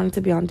because I wanted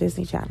to be on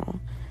Disney Channel.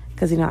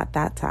 Because, you know, at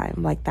that time,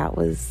 like, that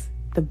was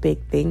the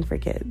big thing for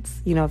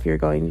kids. You know, if you're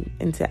going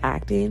into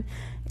acting,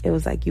 it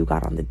was like you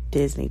got on the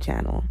Disney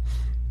Channel.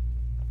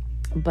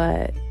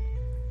 But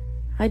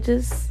I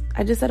just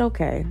said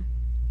okay,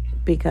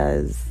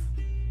 because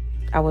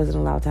I wasn't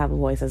allowed to have a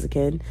voice as a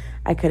kid.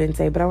 I couldn't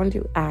say, but I want to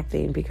do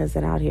acting, because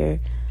then out here,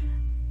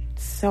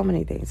 so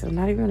many things I'm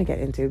not even going to get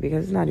into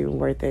because it's not even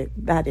worth it.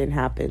 That didn't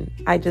happen.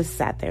 I just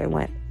sat there and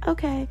went,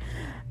 okay.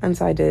 And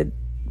so I did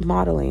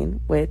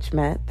modeling, which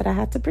meant that I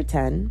had to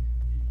pretend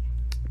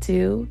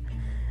to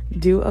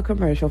do a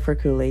commercial for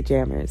Kool-Aid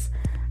Jammers.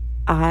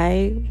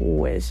 I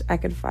wish I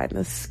could find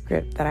the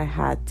script that I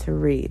had to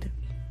read.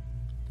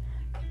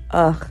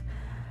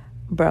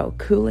 Bro,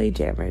 Kool-Aid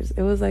Jammers.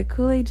 It was like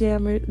Kool-Aid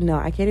Jammers. No,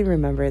 I can't even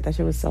remember it. That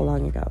shit was so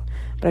long ago.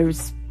 But I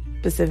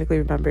specifically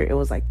remember it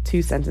was like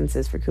 2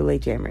 sentences for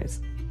Kool-Aid Jammers.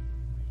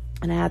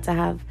 And I had to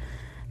have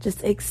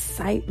just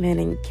excitement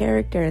and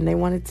character, and they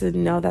wanted to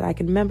know that I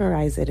could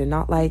memorize it and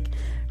not like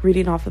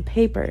reading off a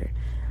paper.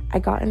 I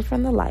got in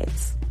front of the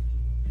lights.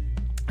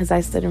 As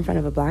I stood in front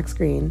of a black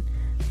screen,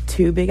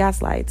 2 big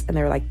ass lights, and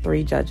there were like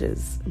 3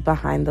 judges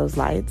behind those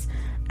lights.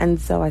 And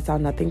so I saw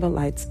nothing but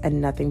lights and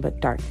nothing but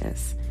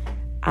darkness.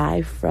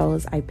 I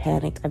froze. I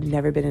panicked. I've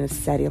never been in a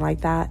setting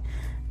like that.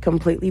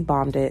 Completely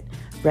bombed it.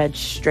 Read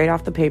straight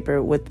off the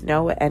paper with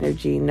no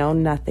energy, no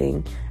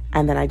nothing.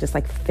 And then I just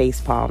like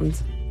face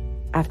palmed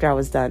after I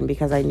was done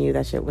because I knew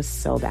that shit was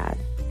so bad.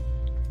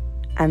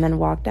 And then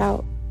walked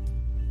out.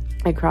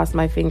 I crossed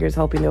my fingers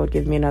hoping they would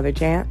give me another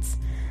chance.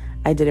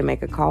 I didn't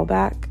make a call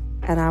back.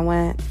 And I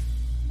went,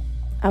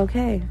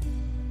 okay.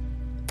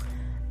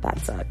 That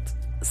sucked.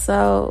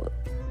 So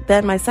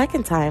then my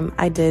second time,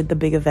 I did the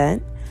big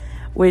event,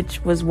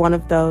 which was one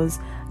of those,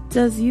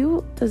 does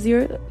your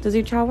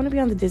child want to be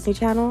on the Disney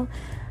Channel?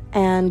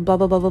 And blah,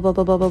 blah, blah, blah, blah,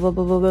 blah, blah, blah,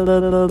 blah, blah, blah,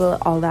 blah, blah,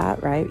 all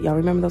that, right? Y'all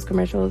remember those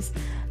commercials?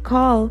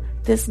 Call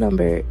this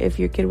number if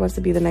your kid wants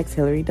to be the next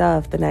Hilary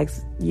Duff, the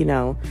next,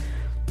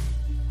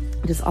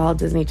 just all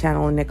Disney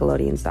Channel and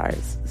Nickelodeon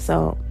stars.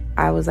 So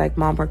I was like,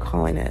 Mom, we're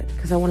calling it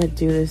because I want to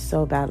do this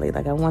so badly.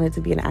 Like, I wanted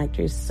to be an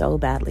actress so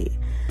badly.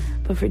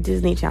 But for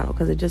Disney Channel,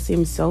 because it just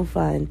seems so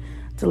fun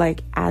to,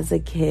 like, as a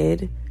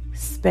kid,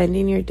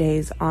 spending your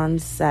days on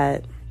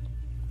set,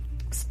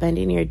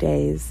 spending your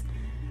days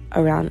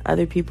around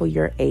other people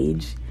your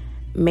age,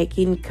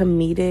 making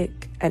comedic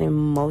and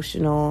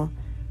emotional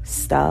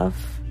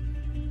stuff.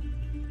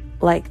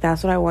 Like,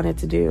 that's what I wanted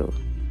to do.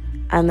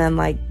 And then,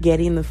 like,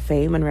 getting the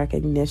fame and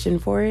recognition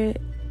for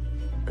it,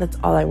 that's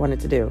all I wanted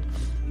to do.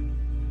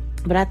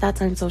 But at that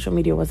time, social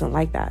media wasn't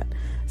like that.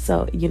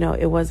 So,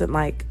 it wasn't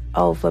like,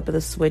 oh, flip of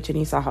the switch and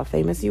you saw how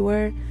famous you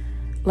were.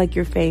 Like,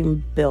 your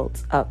fame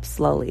built up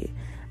slowly.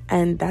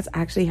 And that's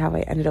actually how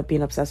I ended up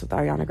being obsessed with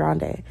Ariana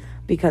Grande.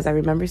 Because I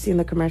remember seeing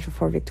the commercial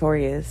for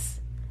Victorious.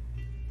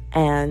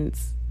 And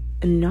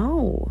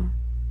no.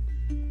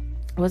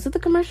 Was it the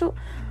commercial?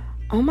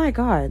 Oh my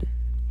God.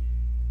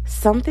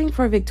 Something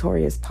for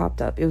Victorious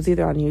popped up. It was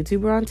either on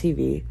YouTube or on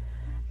TV.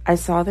 I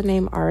saw the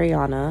name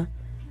Ariana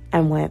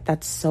and went,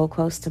 that's so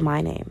close to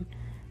my name.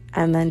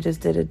 And then just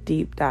did a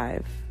deep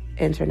dive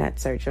internet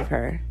search of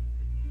her.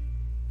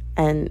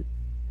 And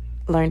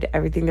learned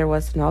everything there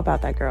was to know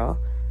about that girl.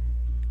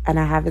 And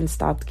I haven't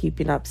stopped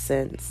keeping up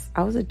since.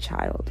 I was a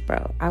child,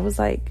 bro. I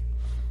wasn't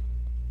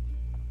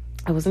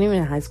even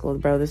in high school,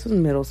 bro. This was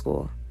middle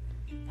school.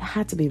 It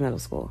had to be middle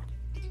school.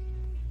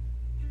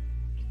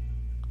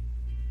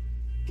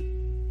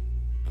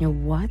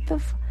 And what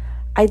the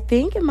I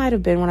think it might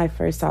have been when I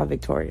first saw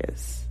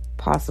Victorious.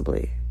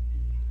 Possibly.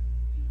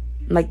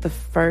 Like the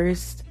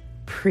first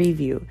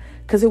preview.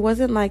 Because it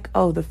wasn't like,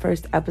 oh, the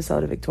first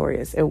episode of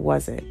Victorious. It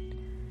wasn't.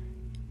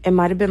 It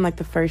might have been like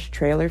the first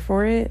trailer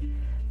for it.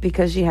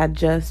 Because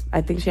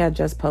I think she had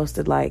just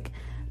posted like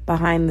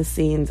behind the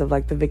scenes of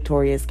like the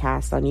Victorious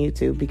cast on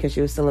YouTube, because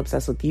she was still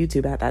obsessed with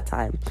YouTube at that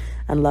time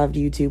and loved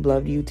YouTube,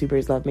 loved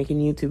YouTubers, loved making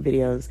YouTube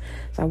videos.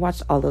 So I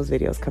watched all those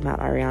videos come out,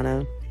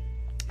 Ariana,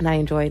 and I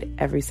enjoyed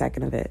every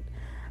second of it.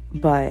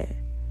 But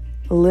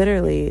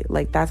literally,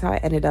 like, that's how I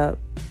ended up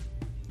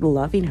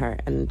loving her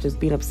and just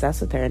being obsessed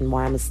with her, and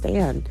why I'm a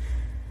stan,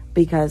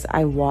 because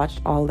I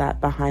watched all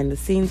that behind the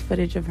scenes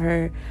footage of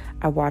her.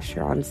 I watched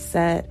her on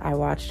set. I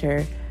watched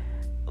her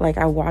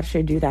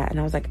do that, and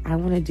I was like, I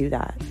want to do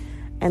that.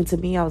 And to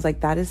me, I was like,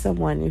 that is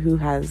someone who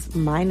has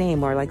my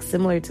name or like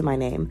similar to my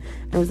name.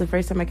 And it was the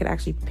first time I could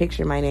actually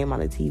picture my name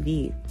on a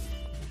TV.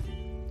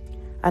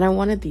 And I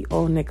wanted the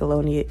old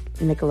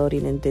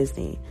Nickelodeon and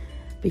Disney,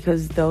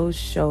 because those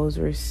shows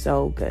were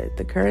so good.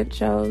 The current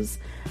shows,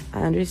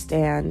 I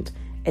understand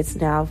it's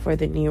now for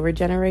the newer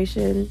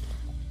generation,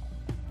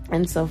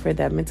 and so for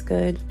them it's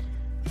good,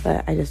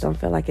 but I just don't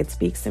feel like it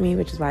speaks to me,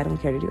 which is why I don't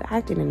care to do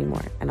acting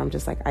anymore. And I'm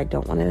just like, I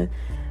don't want to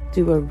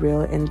do a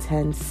real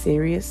intense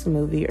serious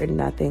movie or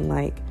nothing.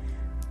 Like,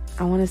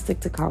 I want to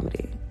stick to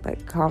comedy.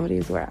 Like, comedy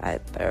is where I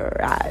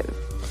thrive.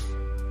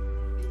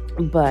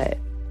 But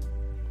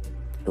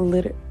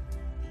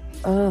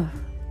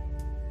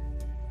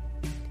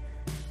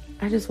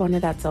I just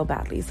wanted that so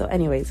badly. So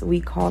anyways,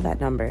 we call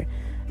that number.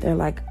 They're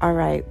like, all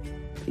right,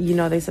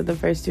 they said the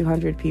first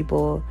 200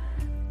 people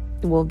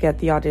will get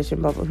the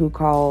audition, but who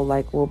call,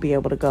 like, will be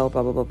able to go,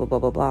 blah, blah, blah, blah, blah,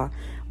 blah, blah.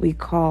 We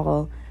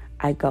call,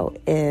 I go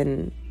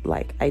in,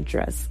 like, I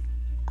dress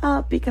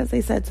up because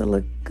they said to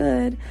look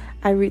good.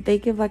 They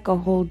give, like, a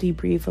whole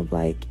debrief of,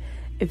 like,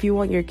 if you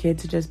want your kid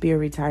to just be a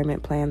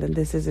retirement plan, then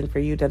this isn't for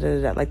you,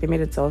 da-da-da-da. Like, they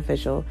made it so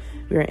official.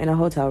 We were in a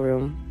hotel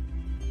room,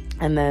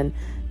 and then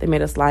they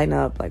made us line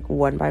up, like,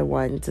 one by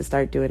one to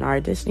start doing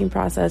our auditioning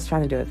process,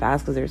 trying to do it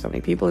fast because there were so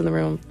many people in the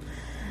room.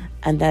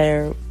 And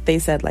they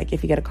said, like,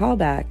 if you get a call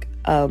back,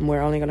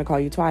 we're only going to call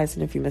you twice,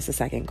 and if you miss a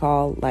second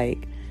call,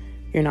 like,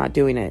 you're not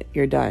doing it,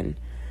 you're done.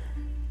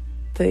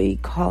 They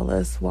call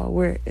us while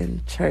we're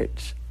in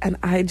church, and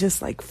I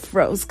just, like,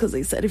 froze, because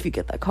they said if you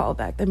get that call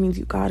back, that means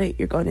you got it,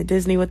 you're going to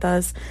Disney with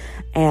us.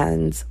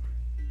 And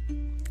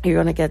you're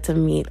going to get to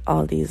meet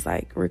all these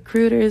like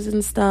recruiters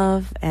and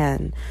stuff,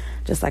 and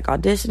just like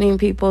auditioning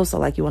people. So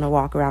like you want to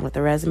walk around with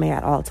a resume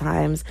at all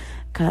times,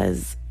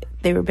 because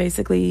they were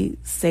basically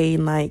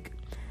saying like,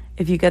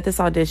 if you get this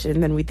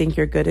audition, then we think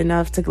you're good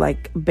enough to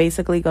like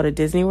basically go to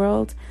Disney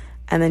World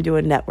and then do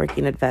a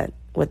networking event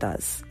with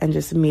us and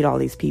just meet all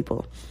these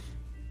people.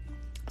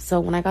 So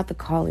when I got the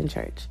call in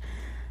church,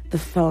 the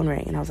phone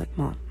rang and I was like,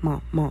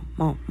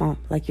 mom,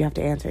 like you have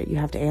to answer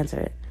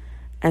it.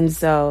 And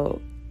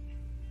so,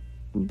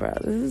 bro,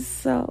 this is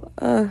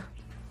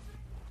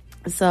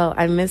so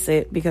I miss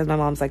it because my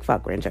mom's like,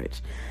 fuck, we're in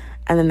church.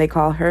 And then they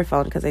call her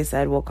phone because they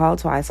said, we'll call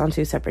twice on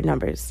 2 separate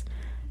numbers.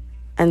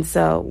 And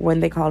so when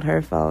they called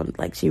her phone,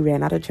 like she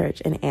ran out of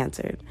church and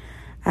answered.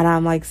 And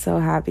I'm like so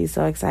happy,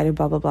 so excited,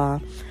 blah, blah, blah.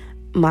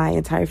 My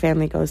entire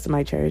family goes to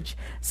my church.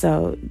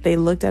 So they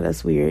looked at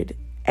us weird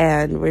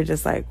and we're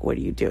just like, what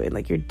are you doing?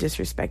 Like, you're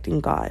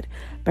disrespecting God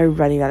by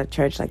running out of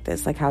church like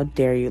this. Like, how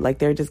dare you? Like,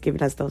 they're just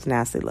giving us those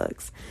nasty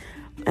looks.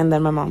 And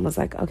then my mom was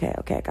like, okay,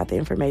 I got the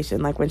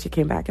information. Like, when she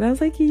came back, and I was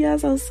like,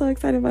 yes, I was so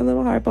excited, my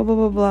little heart, blah, blah,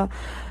 blah, blah.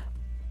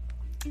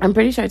 I'm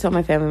pretty sure I told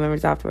my family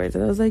members afterwards,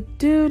 and I was like,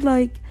 dude,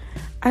 like,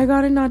 I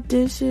got an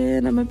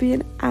audition. I'm gonna be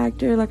an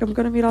actor. Like, I'm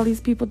gonna meet all these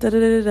people,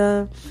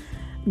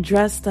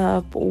 dressed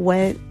up,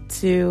 went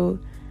to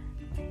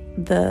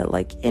the,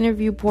 like,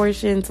 interview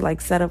portion to, like,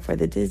 set up for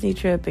the Disney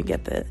trip and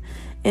get the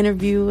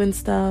interview and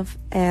stuff.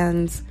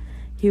 And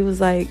he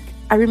was like,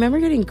 I remember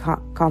getting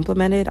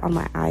complimented on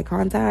my eye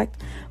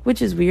contact,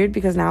 which is weird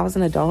because now as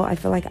an adult, I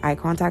feel like eye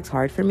contact's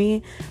hard for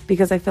me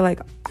because I feel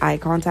like eye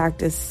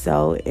contact is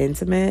so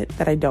intimate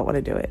that I don't want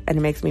to do it. And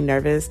it makes me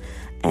nervous.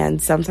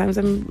 And sometimes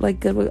I'm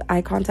like good with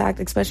eye contact,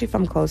 especially if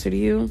I'm closer to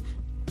you.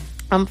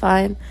 I'm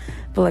fine.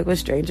 But like with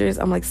strangers,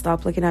 I'm like,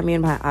 stop looking at me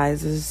in my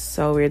eyes. This is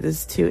so weird. This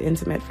is too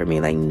intimate for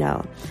me. Like,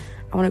 no.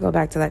 I want to go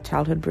back to that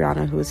childhood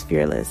Brianna who was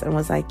fearless and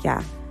was like,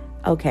 yeah,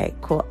 okay,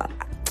 cool.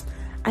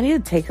 I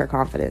need to take her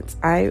confidence.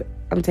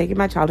 I'm taking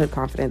my childhood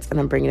confidence and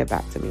I'm bringing it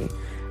back to me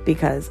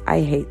because I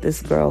hate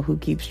this girl who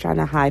keeps trying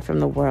to hide from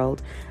the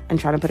world and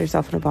trying to put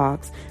herself in a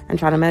box and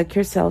trying to make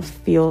herself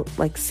feel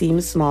like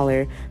seem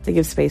smaller to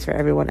give space for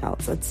everyone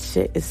else. That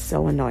shit is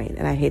so annoying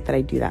and I hate that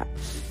I do that.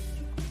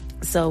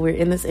 So we're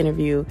in this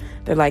interview.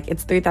 They're like,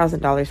 it's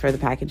 $3,000 for the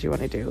package you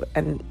want to do.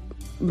 And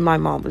my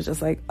mom was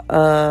just like,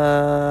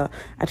 I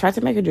tried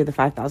to make her do the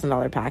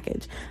 $5,000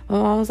 package. My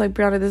mom was like,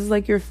 Brianna, this is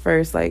like your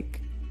first, like,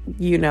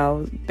 you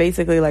know,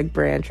 basically like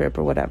brand trip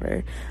or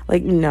whatever.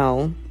 Like,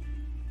 no,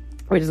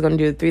 we're just going to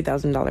do the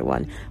 $3,000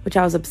 one, which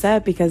I was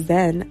upset because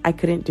then I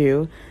couldn't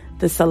do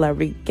the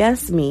celebrity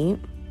guest meet.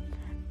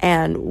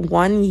 And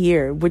 1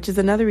 year, which is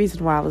another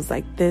reason why I was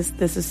like, this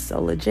is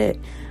so legit,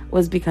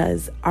 was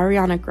because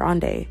Ariana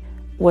Grande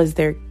was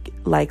their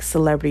like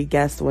celebrity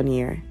guest 1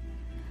 year.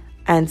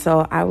 And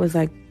so I was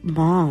like,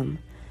 Mom,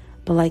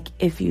 but like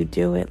if you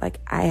do it, like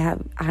I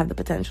have the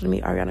potential to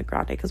meet Ariana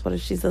Grande, because what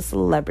if she's a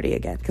celebrity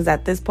again? Because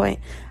at this point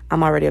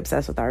I'm already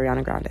obsessed with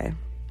Ariana Grande.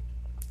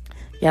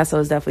 Yeah, so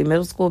it's definitely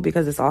middle school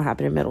because this all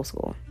happened in middle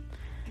school.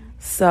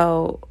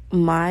 So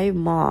my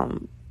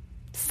mom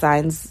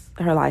signs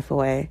her life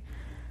away.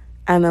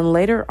 And then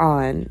later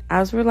on,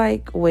 as we're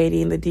like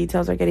waiting, the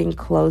details are getting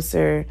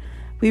closer,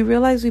 we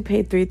realized we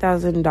paid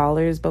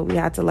 $3,000, but we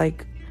had to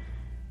like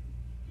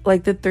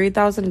the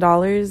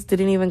 $3,000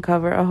 didn't even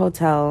cover a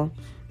hotel,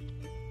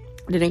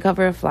 didn't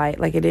cover a flight,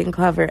 like it didn't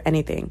cover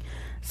anything.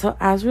 So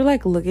as we're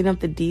like looking up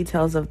the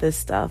details of this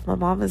stuff, my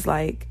mom is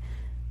like,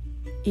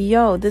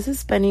 yo, this is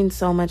spending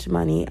so much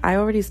money. I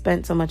already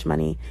spent so much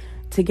money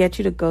to get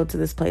you to go to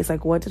this place.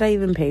 Like, what did I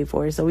even pay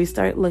for? So we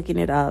start looking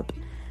it up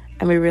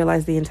and we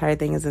realize the entire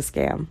thing is a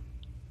scam.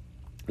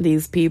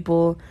 These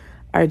people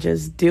are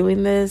just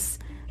doing this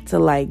to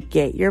like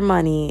get your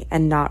money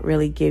and not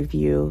really give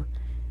you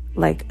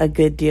like a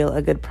good deal,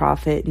 a good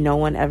profit. No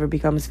one ever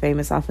becomes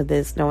famous off of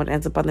this. No one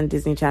ends up on the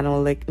Disney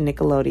Channel like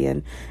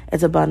Nickelodeon.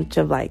 It's a bunch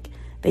of like,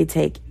 they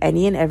take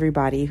any and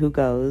everybody who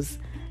goes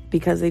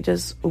because they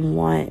just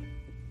want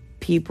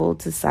people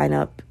to sign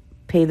up,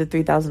 pay the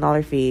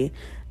 $3,000 fee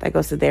that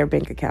goes to their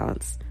bank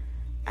accounts.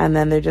 And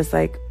then they're just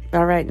like,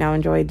 all right, now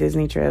enjoy a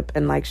Disney trip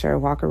and like, sure,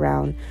 walk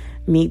around,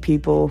 meet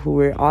people who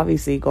we're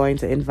obviously going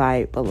to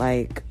invite, but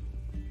like,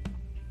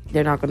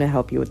 they're not going to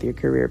help you with your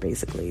career,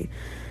 basically.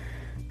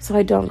 So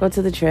I don't go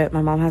to the trip.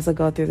 My mom has to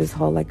go through this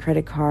whole like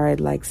credit card,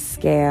 like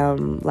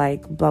scam,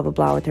 like blah, blah,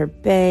 blah with her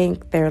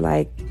bank. They're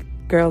like,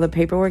 girl, the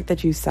paperwork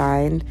that you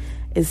signed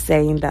is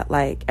saying that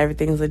like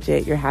everything's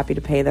legit. You're happy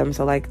to pay them.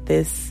 So like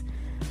this,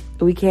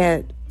 we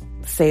can't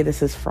say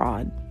this is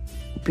fraud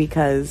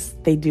because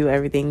they do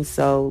everything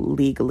so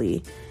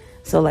legally.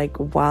 So like,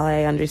 while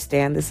I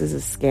understand this is a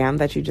scam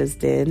that you just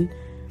did,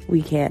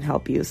 we can't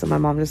help you. So my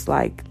mom just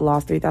like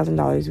lost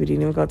 $3,000. We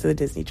didn't even go to the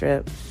Disney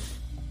trip.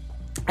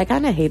 I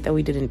kind of hate that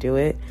we didn't do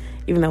it,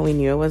 even though we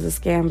knew it was a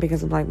scam,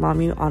 because I'm like,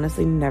 Mom, you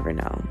honestly never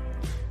know.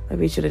 Like,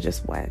 we should have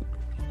just went.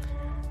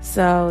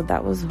 So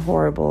that was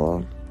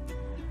horrible.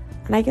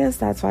 And I guess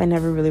that's why I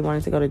never really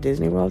wanted to go to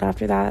Disney World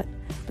after that.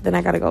 But then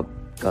I got to go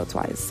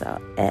twice. So,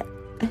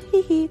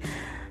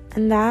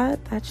 And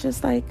that's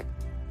just like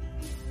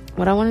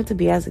what I wanted to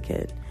be as a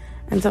kid.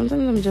 And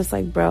sometimes I'm just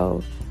like,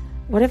 bro,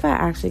 what if I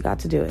actually got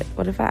to do it?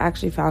 What if I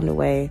actually found a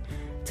way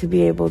to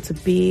be able to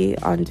be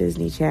on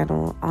Disney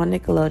Channel, on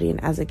Nickelodeon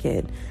as a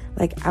kid?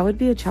 Like, I would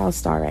be a child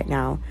star right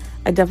now.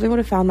 I definitely would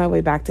have found my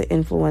way back to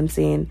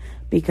influencing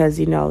because,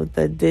 you know,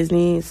 the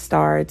Disney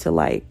star to,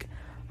 like,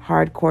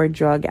 hardcore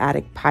drug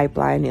addict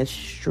pipeline is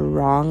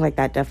strong. Like,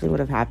 that definitely would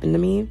have happened to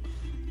me.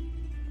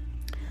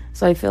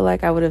 So I feel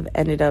like I would have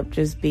ended up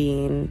just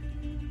being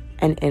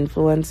an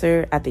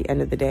influencer at the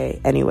end of the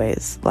day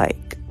anyways.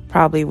 Like,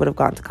 probably would have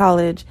gone to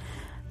college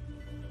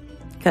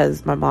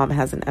because my mom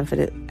has an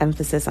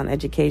emphasis on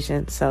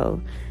education.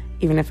 So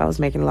even if I was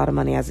making a lot of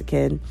money as a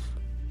kid,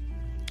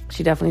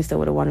 she definitely still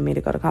would have wanted me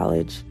to go to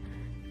college.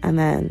 And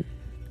then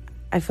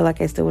I feel like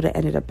I still would have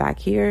ended up back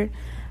here.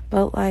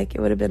 But, like,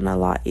 it would have been a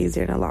lot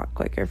easier and a lot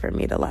quicker for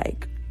me to,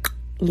 like,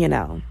 you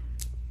know,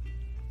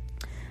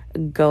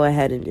 go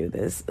ahead and do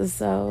this.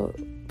 So,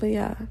 but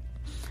yeah.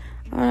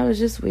 It was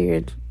just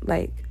weird.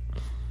 Like,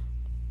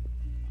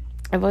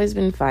 I've always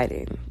been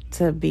fighting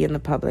to be in the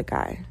public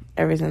eye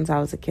ever since I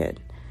was a kid.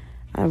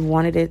 I've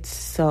wanted it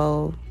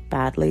so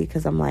badly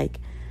because I'm like,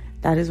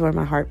 that is where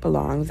my heart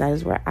belongs. That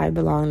is where I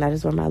belong. That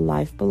is where my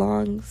life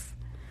belongs.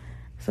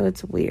 So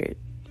it's weird.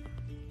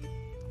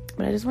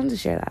 But I just wanted to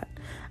share that.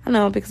 I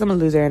know, because I'm a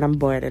loser and I'm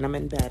bored and I'm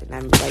in bed and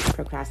I'm, like,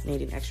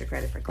 procrastinating extra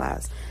credit for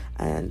class.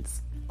 And,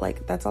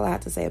 like, that's all I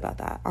have to say about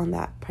that on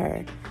that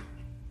prayer.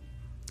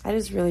 I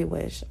just really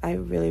wish, I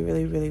really,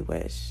 really, really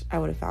wish I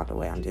would have found a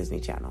way on Disney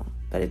Channel.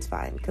 But it's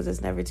fine, because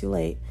it's never too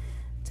late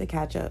to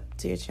catch up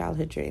to your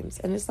childhood dreams.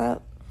 And it's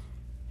that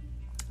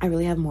I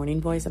really have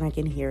morning voice and I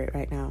can hear it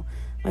right now.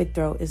 My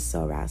throat is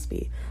so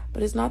raspy.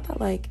 But it's not that,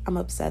 like, I'm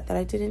upset that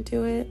I didn't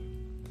do it.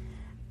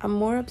 I'm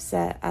more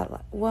upset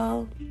at,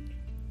 well,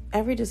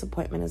 every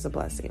disappointment is a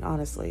blessing,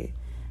 honestly.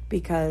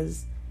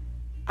 Because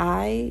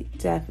I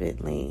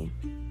definitely,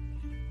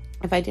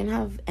 if I didn't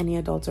have any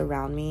adults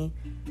around me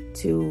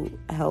to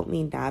help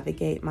me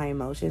navigate my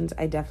emotions,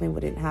 I definitely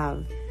wouldn't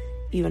have,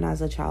 even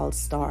as a child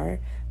star.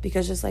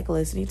 Because just, like,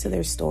 listening to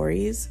their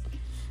stories,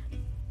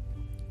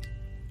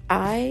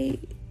 I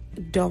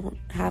don't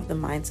have the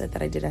mindset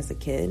that I did as a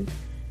kid.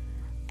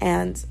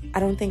 And I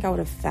don't think I would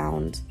have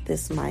found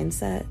this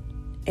mindset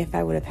if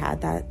I would have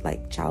had that,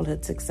 like,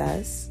 childhood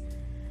success.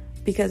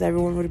 Because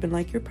everyone would have been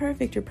like, you're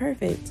perfect, you're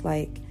perfect.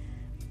 Like,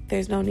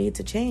 there's no need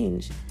to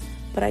change.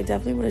 But I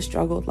definitely would have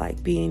struggled,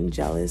 like, being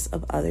jealous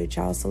of other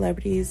child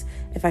celebrities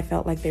if I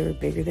felt like they were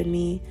bigger than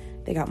me,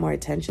 they got more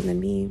attention than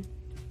me.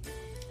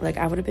 Like,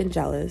 I would have been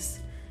jealous.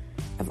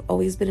 I've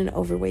always been an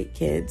overweight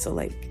kid, so,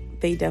 like,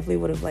 they definitely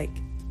would have, like,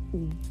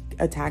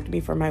 attacked me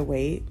for my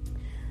weight,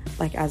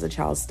 like, as a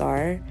child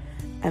star.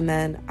 And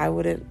then I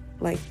wouldn't,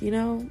 like, you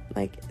know,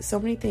 like, so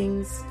many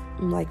things,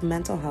 like,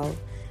 mental health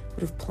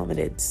would have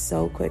plummeted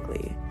so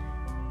quickly.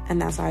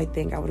 And that's how I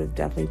think I would have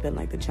definitely been,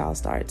 like, the child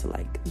star to,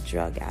 like,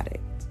 drug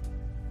addict.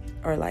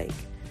 Or, like,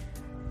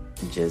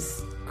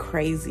 just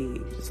crazy,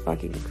 just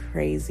fucking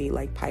crazy,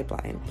 like,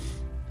 pipeline.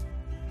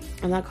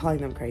 I'm not calling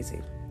them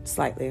crazy,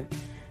 slightly.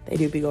 They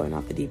do be going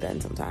off the deep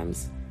end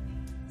sometimes.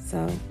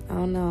 So, I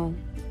don't know.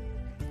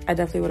 I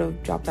definitely would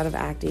have dropped out of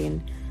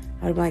acting.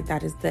 I would have been like,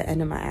 that is the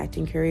end of my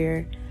acting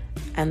career.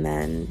 And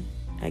then,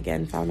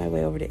 again, found my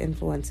way over to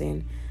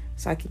influencing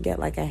so I can get,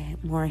 like, a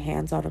more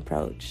hands-on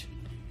approach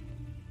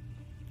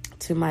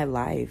to my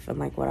life and,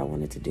 like, what I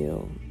wanted to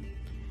do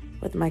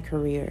with my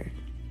career.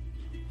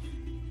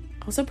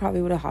 Also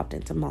probably would have hopped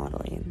into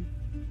modeling.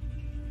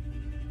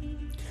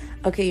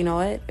 Okay, you know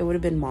what? It would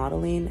have been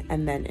modeling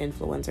and then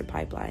influencer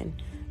pipeline.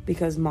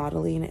 Because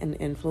modeling and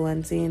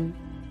influencing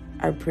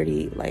are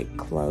pretty, like,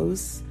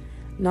 close.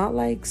 Not,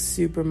 like,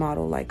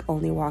 supermodel, like,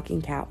 only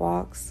walking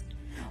catwalks.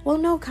 Well,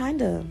 no,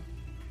 kind of.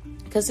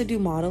 Because to do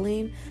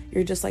modeling,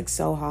 you're just, like,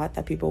 so hot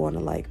that people want to,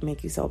 like,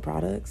 make you sell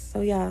products. So,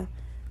 yeah.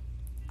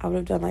 I would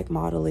have done, like,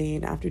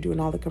 modeling after doing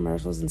all the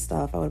commercials and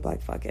stuff. I would have been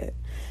like, fuck it.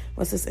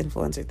 What's this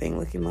influencer thing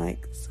looking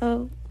like?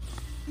 So,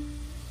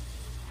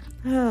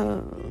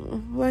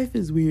 life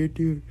is weird,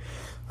 dude.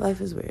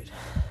 Life is weird.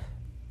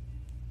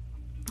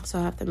 So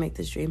I have to make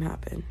this dream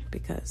happen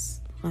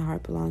because my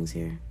heart belongs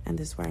here and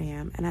this is where I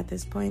am. And at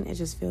this point, it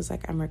just feels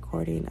like I'm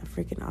recording a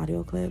freaking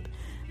audio clip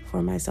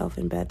for myself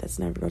in bed that's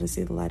never going to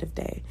see the light of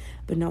day.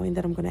 But knowing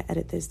that I'm going to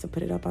edit this to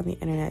put it up on the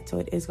internet so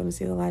it is going to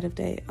see the light of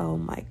day, oh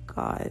my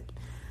God.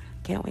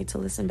 Can't wait to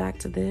listen back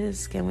to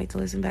this. Can't wait to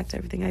listen back to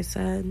everything I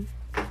said.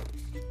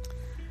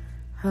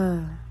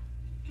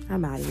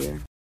 I'm out of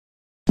here.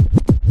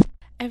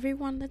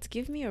 Everyone, let's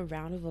give me a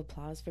round of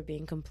applause for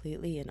being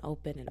completely and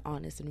open and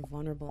honest and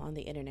vulnerable on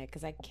the internet,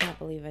 because I can't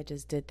believe I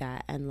just did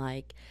that. And,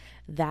 like,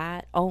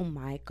 that, oh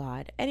my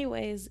God.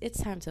 Anyways, it's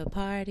time to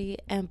party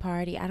and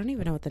party. I don't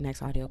even know what the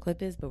next audio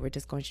clip is, but we're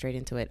just going straight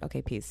into it.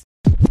 Okay, peace.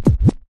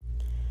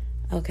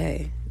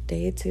 Okay,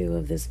 day 2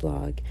 of this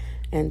vlog,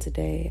 and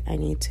today I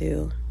need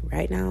to,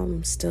 right now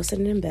I'm still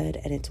sitting in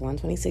bed and it's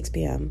 1:26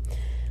 p.m.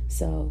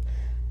 So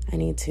I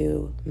need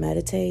to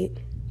meditate,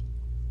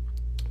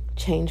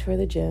 change for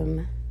the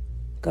gym,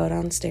 go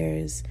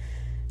downstairs,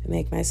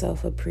 make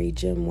myself a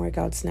pre-gym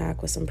workout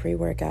snack with some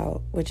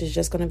pre-workout, which is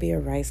just going to be a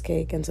rice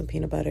cake and some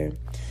peanut butter.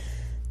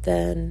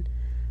 Then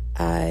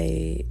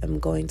I am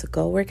going to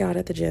go work out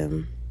at the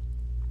gym,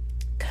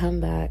 come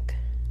back,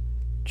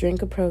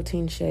 drink a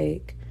protein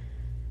shake,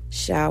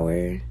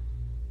 shower,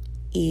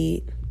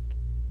 eat,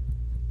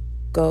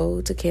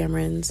 go to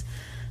Cameron's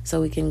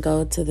so we can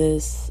go to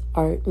this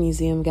art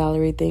museum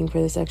gallery thing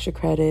for this extra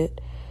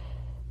credit,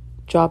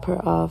 drop her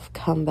off,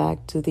 come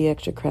back, do the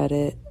extra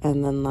credit,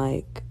 and then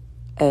like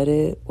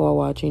edit while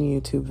watching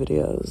YouTube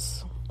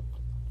videos,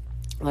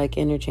 like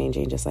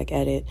interchanging, just like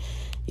edit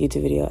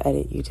YouTube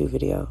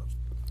video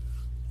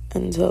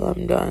until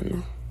I'm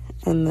done.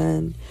 And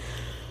then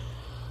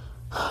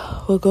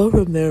we'll go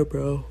from there,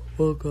 bro.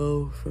 We'll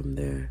go from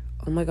there.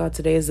 Oh my God,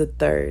 today is the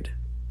 3rd.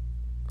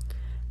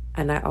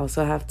 And I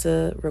also have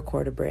to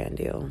record a brand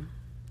deal.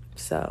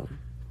 So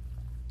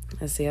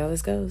let's see how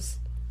this goes.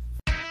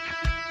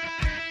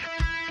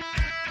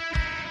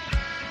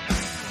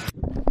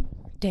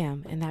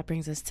 Damn, and that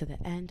brings us to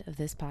the end of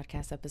this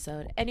podcast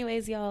episode.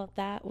 Anyways, y'all,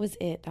 that was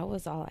it. That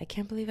was all. I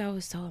can't believe I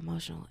was so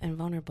emotional and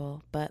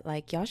vulnerable. But,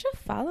 like, y'all should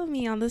follow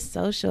me on the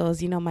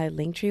socials. You know, my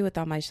link tree with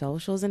all my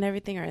socials and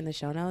everything are in the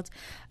show notes.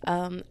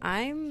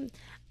 I'm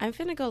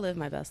finna go live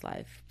my best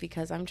life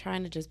because I'm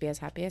trying to just be as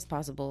happy as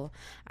possible.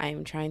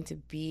 I'm trying to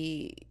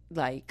be,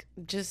 like,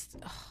 just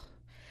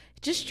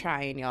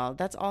trying, y'all.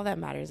 That's all that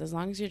matters. As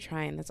long as you're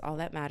trying, that's all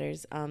that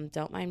matters.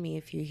 Don't mind me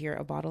if you hear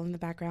a bottle in the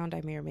background.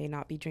 I may or may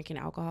not be drinking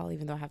alcohol,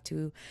 even though I have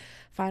 2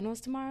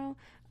 finals tomorrow.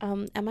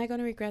 Am I going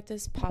to regret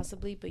this?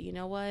 Possibly, but you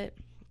know what?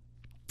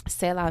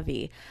 C'est la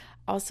vie.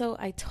 Also,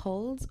 I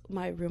told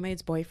my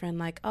roommate's boyfriend,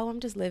 like, oh, I'm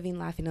just living,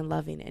 laughing, and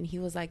loving. And he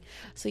was like,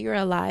 so you're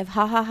alive,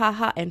 ha, ha, ha,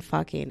 ha, and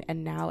fucking.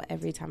 And now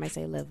every time I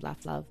say live,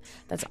 laugh, love,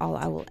 that's all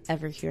I will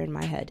ever hear in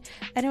my head.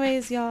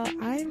 Anyways, y'all,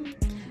 I'm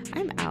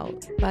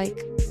out.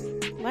 Like,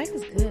 life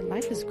is good.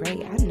 Life is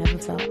great. I've never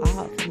felt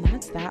off. And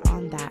that's that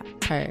on that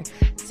per.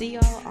 See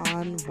y'all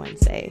on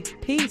Wednesday.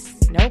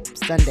 Peace. Nope,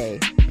 Sunday.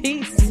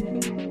 Peace.